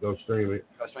support it. Go stream it.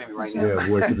 Go stream it right now. Yeah,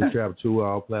 Voice of the Trap 2,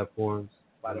 all platforms.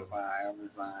 Spotify,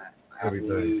 Amazon, Apple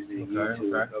Music,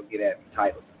 YouTube. Go get at me.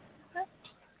 Title.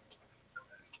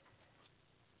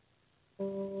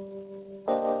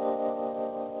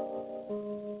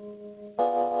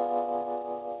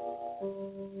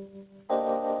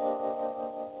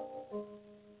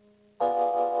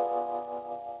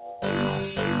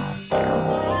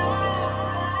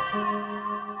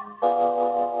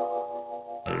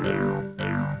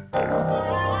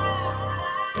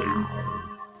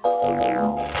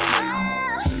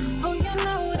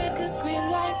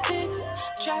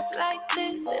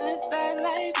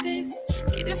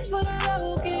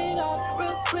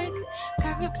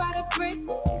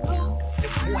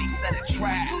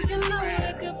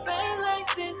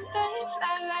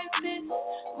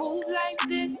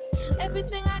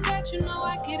 Everything I got, you know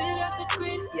I get it out the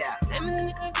grid. Yeah. Them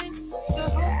niggas is the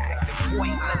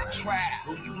voice of the tribe.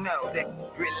 Who you know that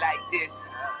can grit like this?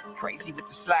 Crazy with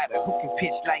the slider. Who can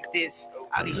pitch like this?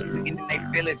 All these people getting their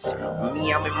feelings.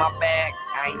 Me, I'm in my bag.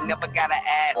 I ain't never gotta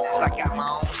ask. I got my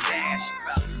own stash.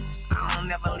 I don't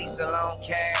never lease alone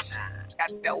cash. I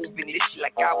dove in this shit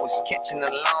like I was catching a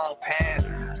long pass.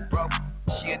 Bro,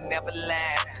 she'll never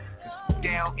last.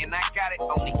 Down and I got it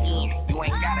on the end. You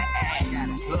ain't gotta ask.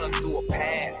 Plug through a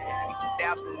pad.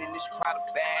 50,000 in this product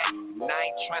bag. And I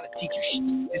ain't trying to teach you shit.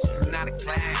 This is not a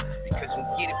class. Because when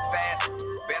you get it fast,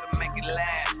 you better make it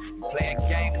last. You play a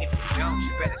game, and if you don't, you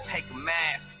better take a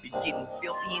mask. Be getting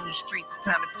filthy in these streets, it's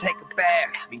time to take a bath.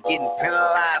 Be getting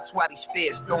penalized while these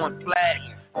feds throwing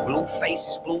flags. Blue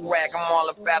faces, blue rag, I'm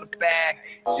all about a bag.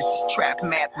 This is trap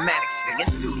mathematics,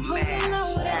 let's do the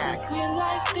math.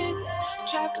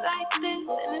 Trap like this,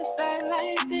 and it's bad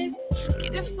like this.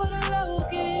 Get it for the low,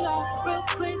 get it off real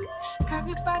quick. Carve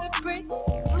it by the brick,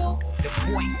 blue. The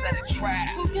voice of the trap.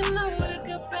 Who you know that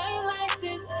could bang like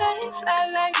this, stay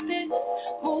fly like this,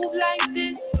 move like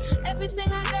this. Everything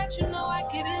I got, you know I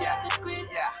get it off the grid.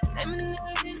 Them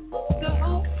niggas is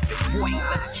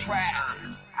of the trap.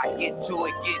 I get to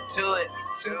it.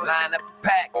 Line up the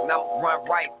pack and I'ma run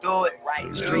right through it.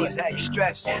 Streets had you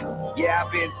stressed. Yeah,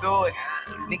 I've been through it.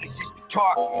 Niggas just be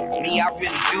talking. Me, I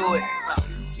really do it.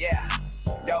 Yeah,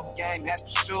 dope game has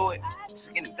to show it.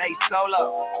 In the day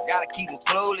solo, gotta keep them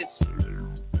clueless.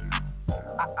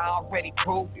 I already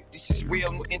proved it. This is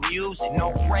real music,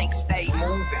 no breaks, stay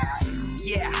moving.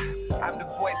 Yeah, I'm the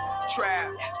voice of the trap.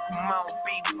 Come on,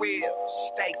 be real,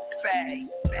 stay fast.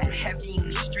 Heavy in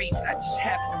the streets, I just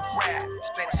happen to rap.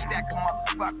 Spend a stack of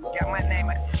motherfuckers, got my name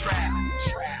at the trap.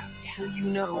 Who you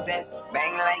know that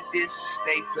bang like this,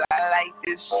 stay fly like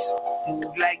this,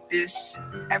 move like this.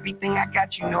 Everything I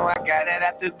got, you know I got it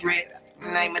at the grid.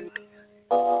 Name it.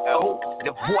 Oh,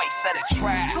 the voice of the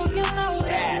trap. Who you know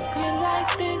that good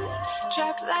like this,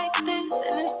 trap like this,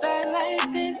 and it's bad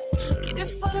like this. Get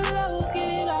it for the low, get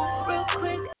it off real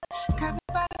quick. Grab it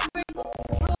by the ring.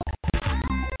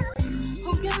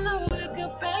 Who you know that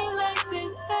could bang like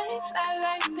this, stay fly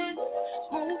like this,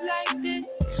 move like this.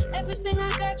 Everything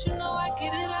I got, you know I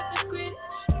get it off the grid.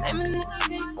 Name it,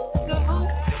 the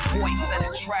voice of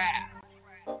the trap.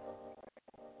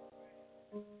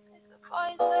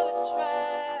 Voice of the trap.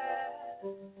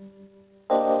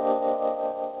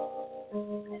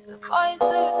 It's the voice of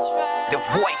the trap. The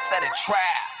voice of the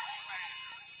trap.